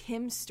on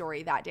Kim's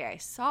story that day I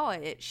saw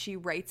it, she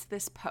writes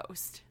this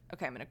post.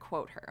 Okay, I'm going to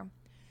quote her.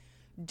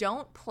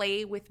 "Don't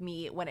play with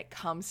me when it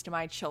comes to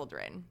my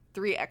children."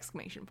 3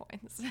 exclamation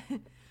points.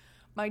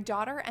 "My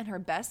daughter and her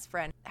best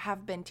friend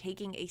have been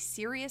taking a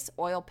serious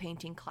oil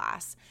painting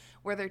class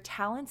where their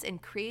talents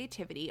and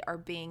creativity are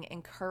being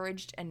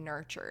encouraged and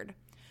nurtured.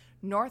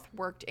 North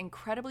worked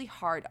incredibly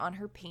hard on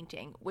her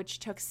painting, which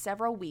took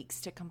several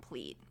weeks to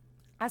complete.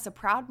 As a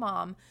proud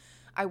mom,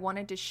 I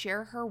wanted to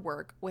share her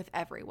work with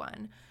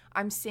everyone.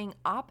 I'm seeing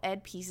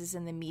op-ed pieces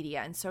in the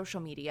media and social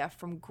media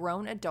from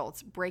grown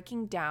adults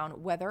breaking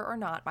down whether or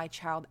not my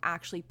child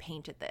actually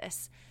painted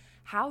this.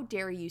 How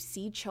dare you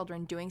see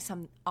children doing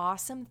some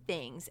awesome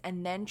things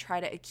and then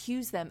try to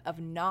accuse them of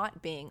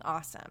not being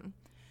awesome?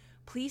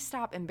 Please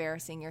stop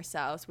embarrassing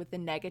yourselves with the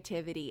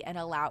negativity and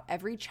allow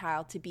every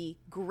child to be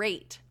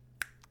great.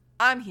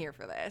 I'm here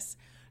for this.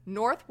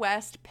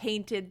 Northwest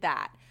painted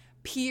that.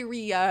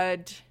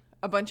 Period."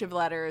 A bunch of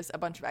letters, a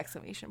bunch of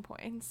exclamation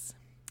points.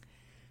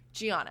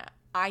 Gianna,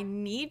 I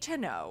need to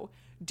know,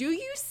 do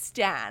you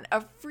stan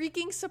a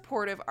freaking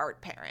supportive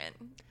art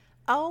parent?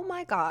 Oh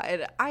my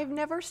God, I've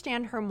never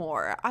stan her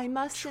more. I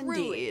must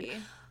Truly.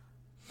 Indeed.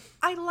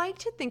 I like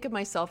to think of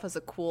myself as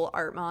a cool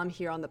art mom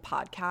here on the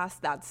podcast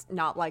that's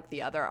not like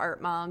the other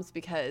art moms,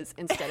 because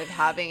instead of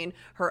having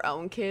her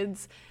own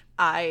kids,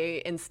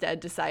 I instead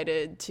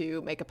decided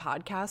to make a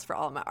podcast for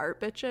all my art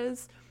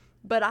bitches.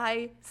 But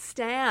I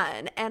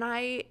stan, and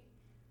I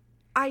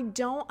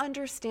don't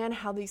understand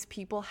how these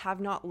people have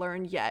not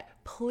learned yet.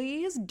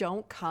 Please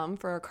don't come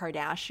for a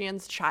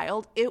Kardashian's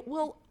child. It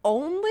will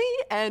only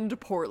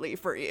end poorly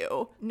for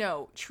you.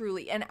 No,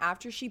 truly. And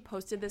after she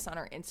posted this on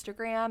her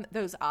Instagram,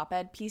 those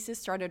op-ed pieces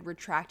started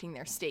retracting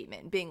their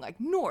statement, being like,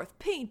 "North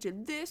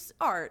painted this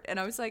art." And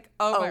I was like,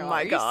 oh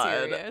my God,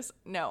 are you serious?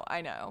 No,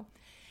 I know.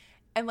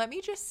 And let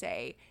me just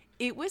say,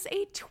 it was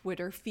a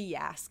Twitter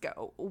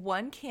fiasco.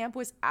 One camp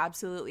was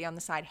absolutely on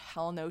the side,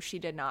 hell no, she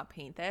did not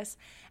paint this.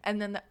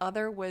 And then the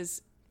other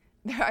was,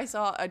 I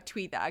saw a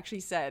tweet that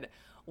actually said,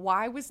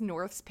 "Why was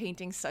North's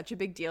painting such a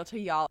big deal to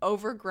y'all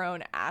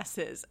overgrown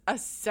asses, a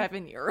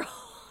 7-year-old?"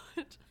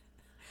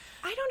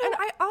 I don't know.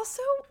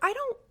 I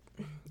don't,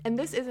 and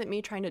this isn't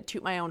me trying to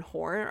toot my own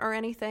horn or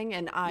anything,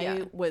 and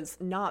I was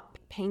not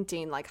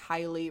painting like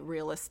highly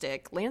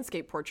realistic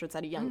landscape portraits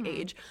at a young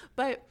age,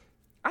 but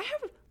I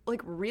have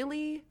like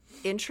really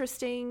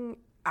interesting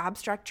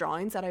abstract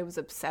drawings that I was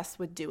obsessed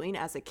with doing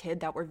as a kid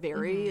that were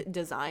very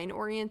design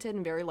oriented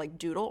and very like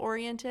doodle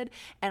oriented,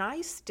 and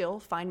I still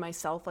find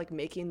myself like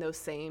making those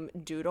same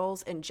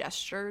doodles and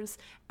gestures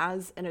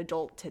as an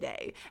adult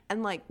today,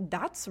 and like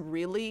that's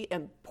really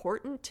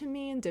important to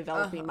me in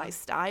developing my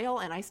style,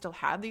 and I still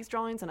have these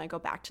drawings and I go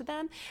back to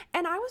them.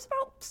 And I was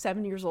about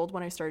 7 years old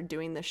when I started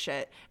doing this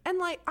shit, and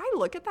like I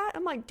look at that,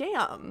 I'm like,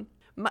 damn.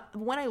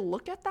 When I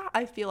look at that,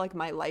 I feel like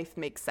my life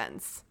makes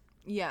sense.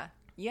 Yeah.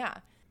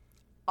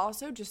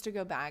 Also, just to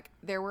go back,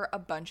 there were a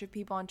bunch of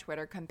people on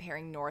Twitter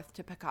comparing North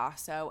to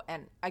Picasso.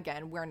 And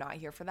again, we're not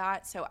here for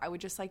that. So I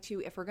would just like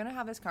to, if we're going to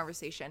have this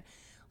conversation,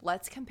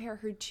 let's compare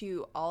her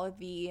to all of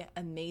the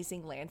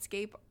amazing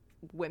landscape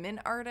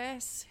women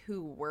artists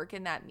who work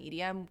in that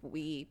medium.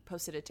 We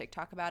posted a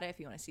TikTok about it if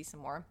you want to see some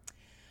more.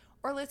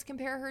 Or let's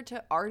compare her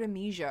to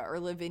Artemisia or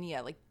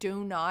Lavinia. Like,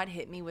 do not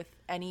hit me with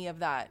any of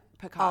that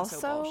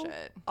Picasso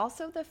bullshit.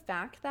 Also, the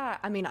fact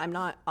that, I mean, I'm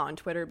not on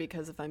Twitter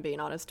because if I'm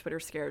being honest, Twitter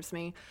scares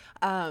me.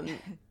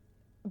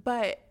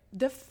 But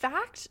the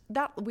fact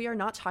that we are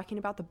not talking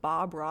about the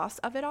Bob Ross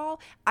of it all,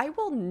 I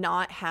will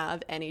not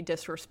have any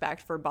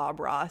disrespect for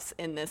Bob Ross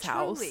in this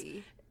house.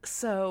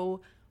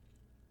 So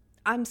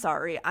I'm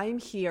sorry. I'm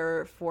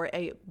here for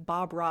a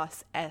Bob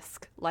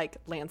Ross-esque like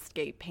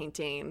landscape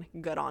painting.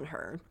 Good on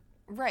her.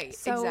 Right,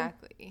 so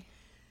exactly.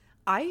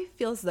 I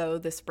feel as though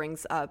this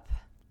brings up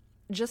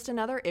just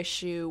another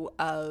issue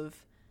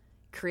of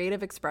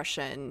creative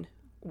expression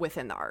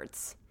within the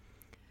arts.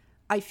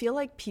 I feel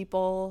like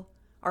people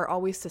are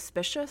always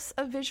suspicious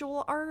of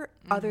visual art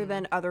other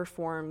than other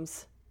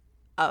forms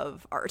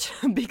of art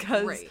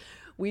because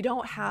we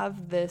don't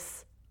have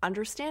this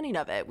understanding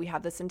of it. We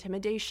have this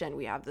intimidation.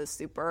 We have this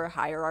super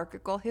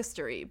hierarchical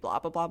history, blah,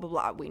 blah, blah, blah,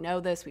 blah. We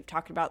know this. We've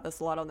talked about this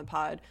a lot on the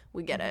pod.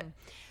 We get it.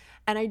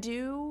 And I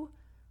do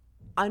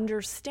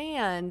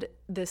understand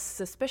this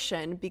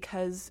suspicion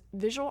because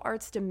visual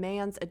arts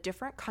demands a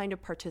different kind of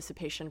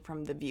participation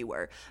from the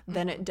viewer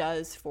than it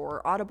does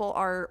for audible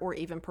art or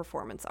even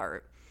performance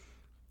art.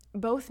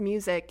 Both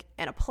music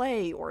and a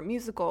play or a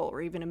musical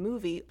or even a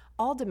movie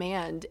all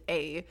demand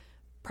a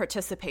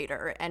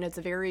participator, and it's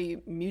a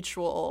very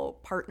mutual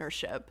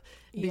partnership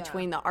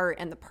between the art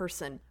and the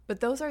person. But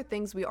those are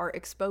things we are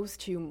exposed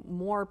to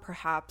more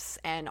perhaps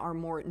and are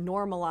more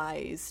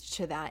normalized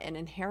to that, and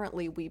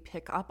inherently we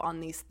pick up on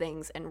these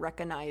things and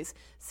recognize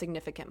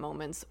significant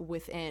moments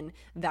within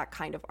that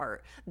kind of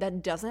art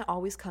that doesn't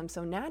always come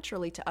so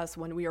naturally to us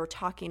when we are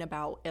talking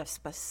about a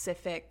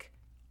specific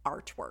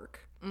artwork.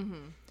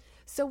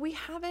 So we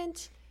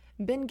haven't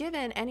been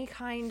given any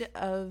kind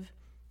of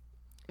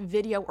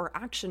video or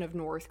action of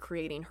North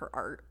creating her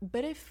art,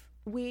 but if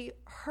we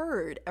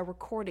heard a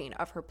recording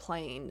of her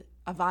playing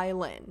a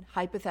violin,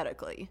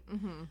 hypothetically,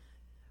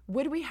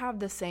 would we have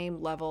the same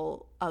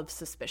level of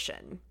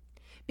suspicion?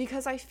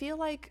 Because I feel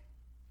like,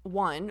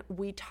 one,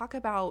 we talk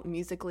about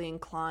musically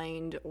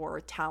inclined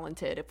or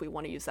talented, if we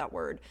want to use that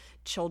word,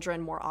 children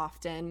more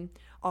often.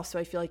 Also,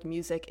 I feel like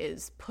music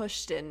is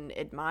pushed and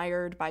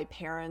admired by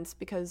parents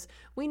because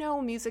we know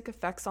music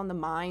affects on the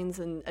minds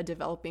and a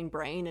developing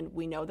brain, and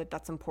we know that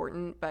that's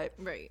important, but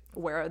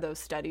where are those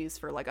studies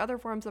for like other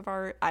forms of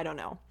art? I don't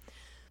know.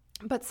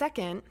 But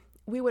second,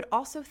 we would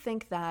also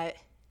think that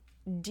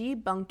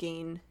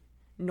debunking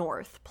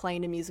North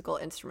playing a musical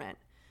instrument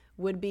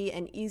would be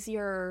an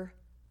easier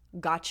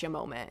gotcha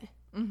moment,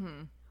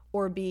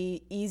 or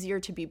be easier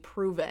to be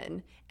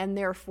proven, and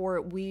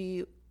therefore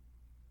we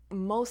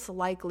most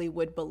likely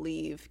would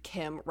believe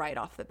Kim right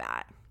off the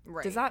bat.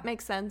 Does that make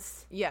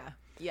sense? Yeah.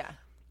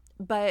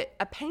 But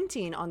a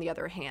painting, on the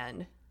other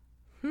hand,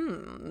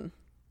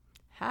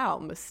 how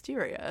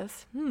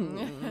mysterious.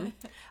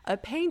 A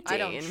painting. I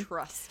don't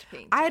trust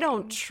painting. I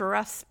don't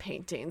trust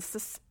painting.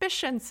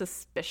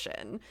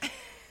 Suspicion.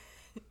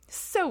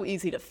 So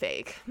easy to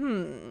fake.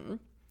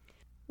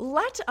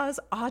 Let us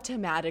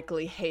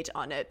automatically hate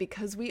on it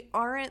because we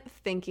aren't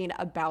thinking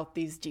about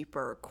these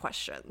deeper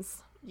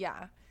questions.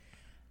 Yeah.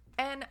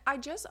 And I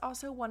just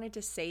also wanted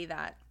to say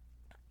that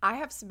I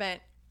have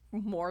spent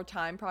more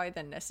time probably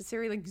than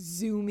necessary, like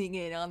zooming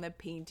in on the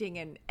painting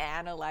and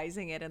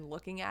analyzing it and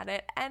looking at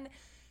it. And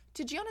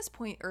to Gianna's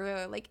point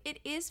earlier, like it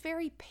is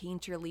very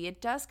painterly.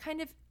 It does kind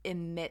of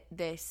emit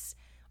this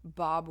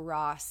Bob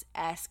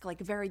Ross-esque, like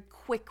very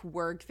quick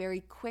work,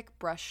 very quick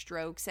brush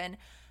strokes. And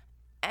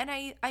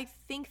I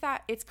think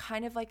that it's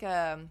kind of like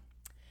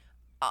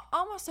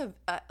almost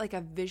like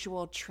a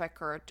visual trick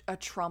or a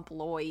trompe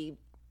l'oeil.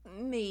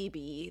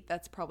 Maybe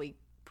that's probably,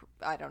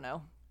 I don't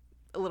know,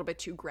 a little bit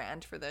too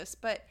grand for this.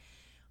 But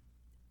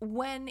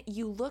when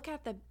you look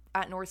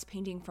at North's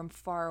painting from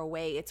far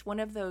away, it's one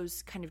of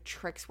those kind of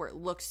tricks where it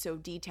looks so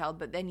detailed,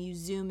 but then you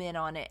zoom in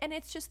on it and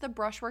it's just the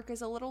brushwork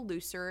is a little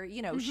looser.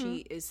 You know,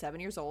 she is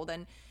 7 years old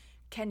and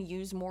can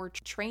use more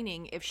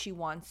training if she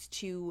wants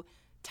to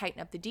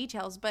tighten up the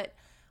details. But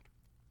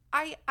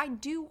I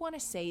do want to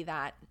say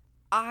that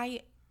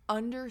I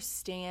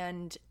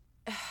understand,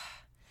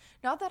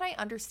 not that I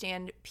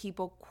understand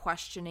people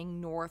questioning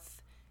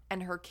North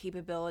and her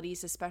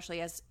capabilities, especially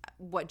as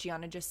what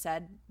Gianna just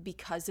said,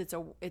 because it's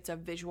a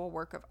visual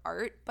work of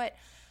art, but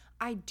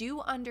I do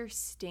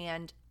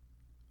understand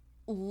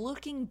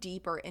looking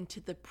deeper into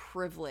the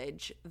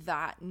privilege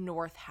that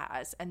North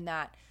has and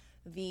that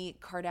the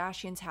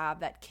Kardashians have,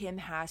 that Kim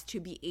has, to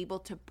be able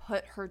to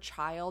put her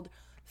child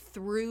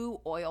through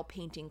oil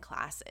painting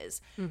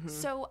classes.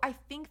 So I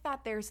think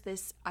that there's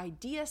this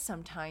idea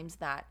sometimes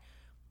that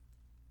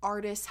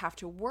artists have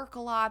to work a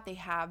lot. They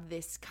have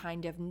this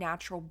kind of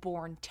natural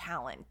born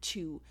talent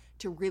to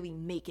really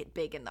make it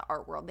big in the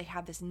art world. They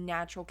have this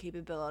natural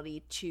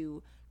capability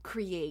to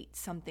create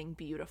something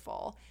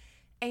beautiful.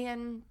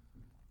 And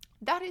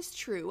that is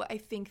true. I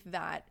think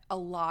that a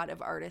lot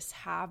of artists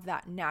have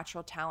that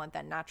natural talent,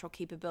 that natural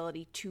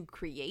capability to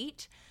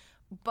create,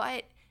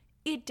 but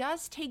it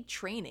does take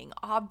training.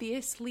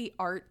 Obviously,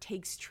 art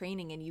takes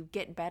training, and you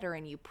get better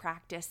and you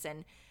practice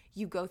and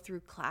you go through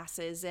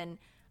classes. And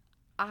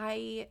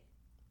I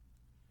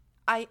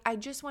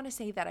just want to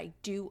say that I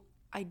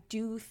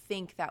do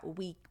think that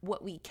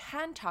what we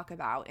can talk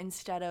about,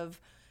 instead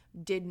of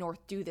did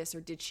North do this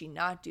or did she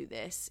not do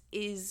this,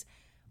 is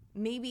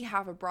maybe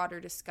have a broader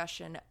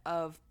discussion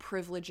of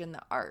privilege in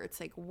the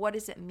arts. Like, what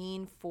does it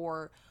mean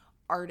for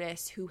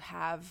artists who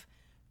have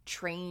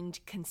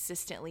trained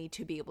consistently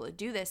to be able to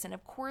do this? And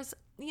of course,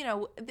 you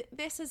know,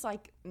 this is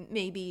like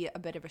maybe a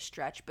bit of a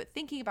stretch, but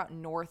thinking about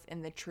North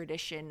in the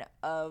tradition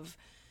of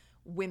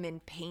women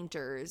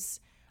painters,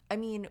 I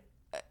mean,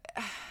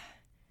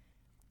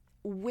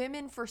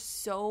 women for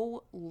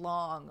so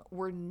long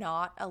were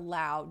not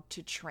allowed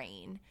to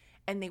train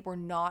and they were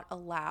not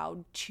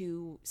allowed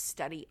to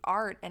study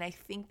art. And I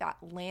think that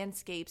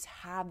landscapes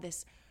have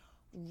this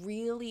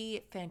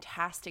really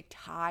fantastic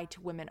tie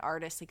to women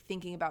artists, like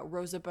thinking about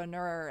Rosa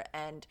Bonheur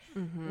and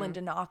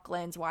Linda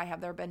Nocklin's Why Have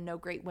There Been No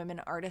Great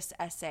Women Artists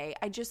essay.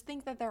 I just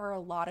think that there are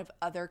a lot of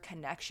other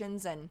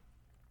connections and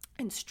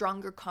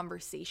stronger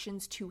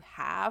conversations to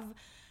have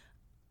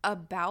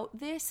about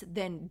this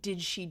than did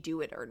she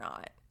do it or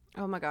not.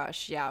 Oh my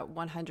gosh, yeah,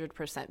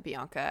 100%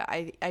 Bianca.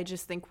 I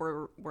just think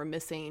we're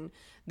missing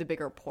the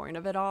bigger point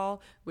of it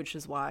all, which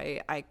is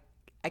why I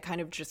kind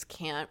of just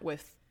can't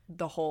with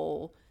the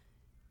whole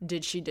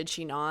did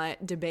she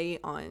not debate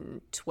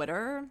on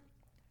Twitter.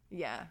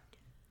 Yeah.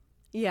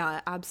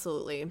 Yeah,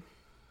 absolutely.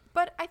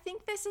 But I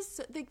think this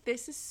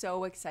is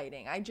so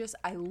exciting.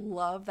 I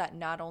love that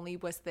not only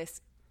was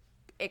this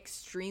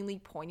extremely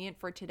poignant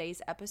for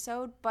today's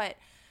episode, but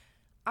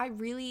I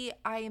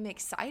am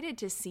excited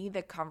to see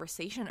the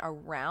conversation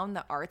around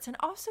the arts, and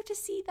also to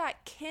see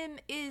that Kim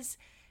is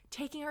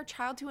taking her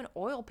child to an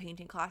oil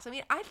painting class. I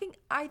mean, I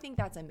think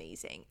that's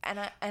amazing. And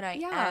I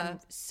am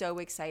so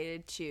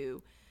excited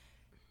to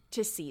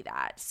see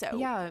that. So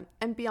yeah,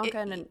 and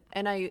Bianca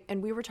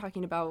and we were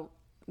talking about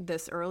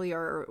this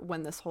earlier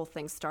when this whole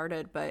thing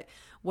started, but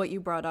what you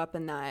brought up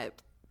in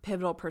that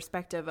pivotal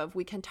perspective of,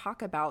 we can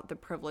talk about the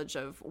privilege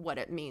of what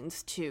it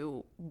means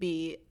to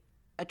be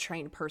a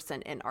trained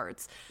person in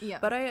arts. Yeah.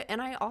 But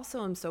I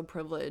also am so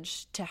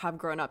privileged to have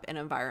grown up in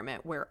an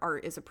environment where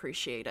art is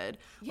appreciated.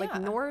 Yeah.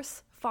 Like,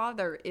 North's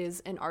father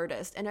is an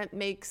artist, and it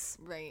makes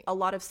a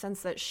lot of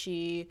sense that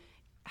she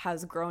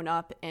has grown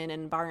up in an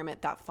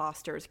environment that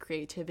fosters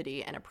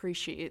creativity and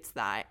appreciates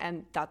that.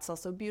 And that's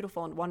also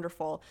beautiful and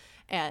wonderful.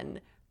 And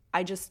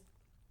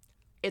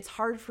it's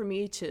hard for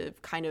me to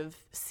kind of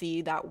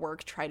see that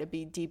work try to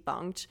be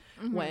debunked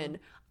when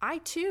I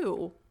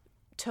too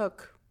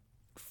took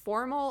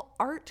formal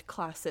art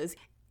classes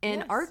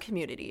in our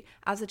community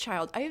as a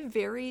child. I have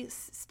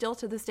still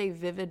to this day,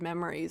 vivid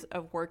memories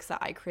of works that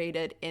I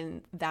created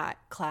in that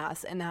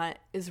class, and that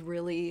is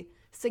really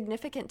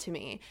significant to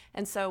me.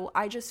 And so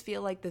I just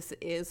feel like this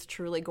is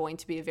truly going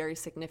to be a very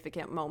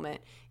significant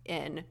moment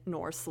in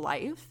North's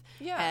life.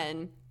 Yeah.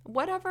 And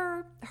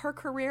whatever her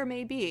career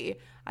may be,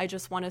 I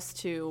just want us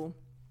to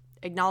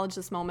acknowledge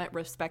this moment,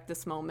 respect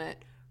this moment,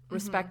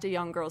 respect a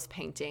young girl's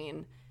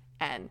painting,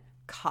 and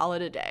call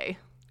it a day.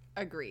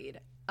 Agreed.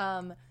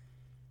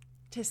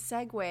 To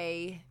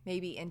segue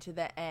maybe into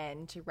the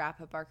end, to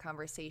wrap up our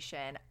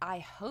conversation, I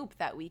hope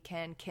that we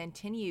can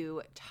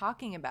continue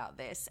talking about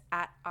this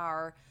at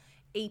our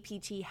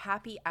APT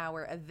Happy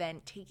Hour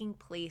event taking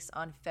place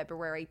on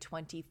February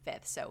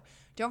 25th. So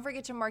don't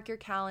forget to mark your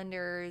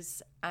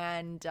calendars,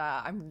 and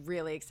I'm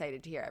really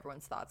excited to hear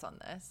everyone's thoughts on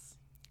this.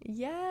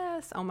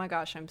 Yes. Oh my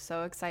gosh, I'm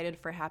so excited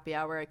for happy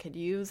hour. I could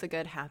use a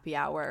good happy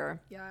hour.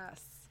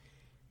 Yes.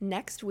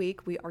 Next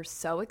week, we are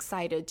so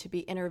excited to be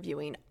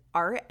interviewing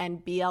Art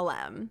and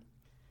BLM.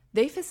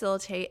 They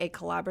facilitate a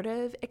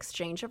collaborative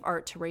exchange of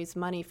art to raise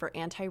money for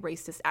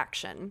anti-racist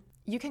action.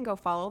 You can go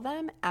follow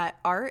them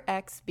at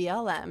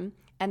RXBLM,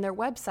 and their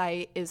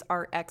website is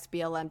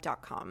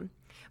rxblm.com.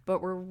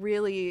 But we're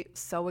really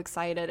so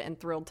excited and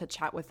thrilled to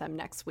chat with them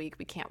next week.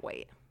 We can't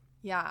wait.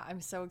 Yeah, I'm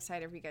so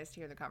excited for you guys to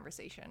hear the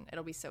conversation.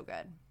 It'll be so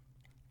good.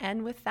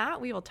 And with that,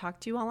 we will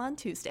talk to you all on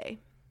Tuesday.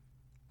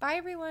 Bye,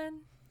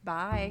 everyone.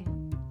 Bye.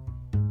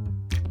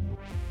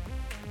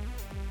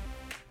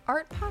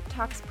 Art Pop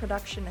Talks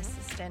production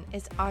assistant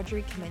is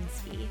Audrey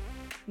Kaminsky.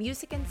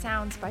 Music and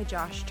sounds by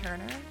Josh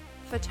Turner.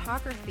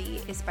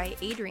 Photography is by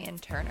Adrian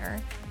Turner.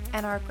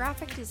 And our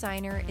graphic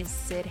designer is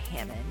Sid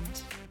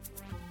Hammond.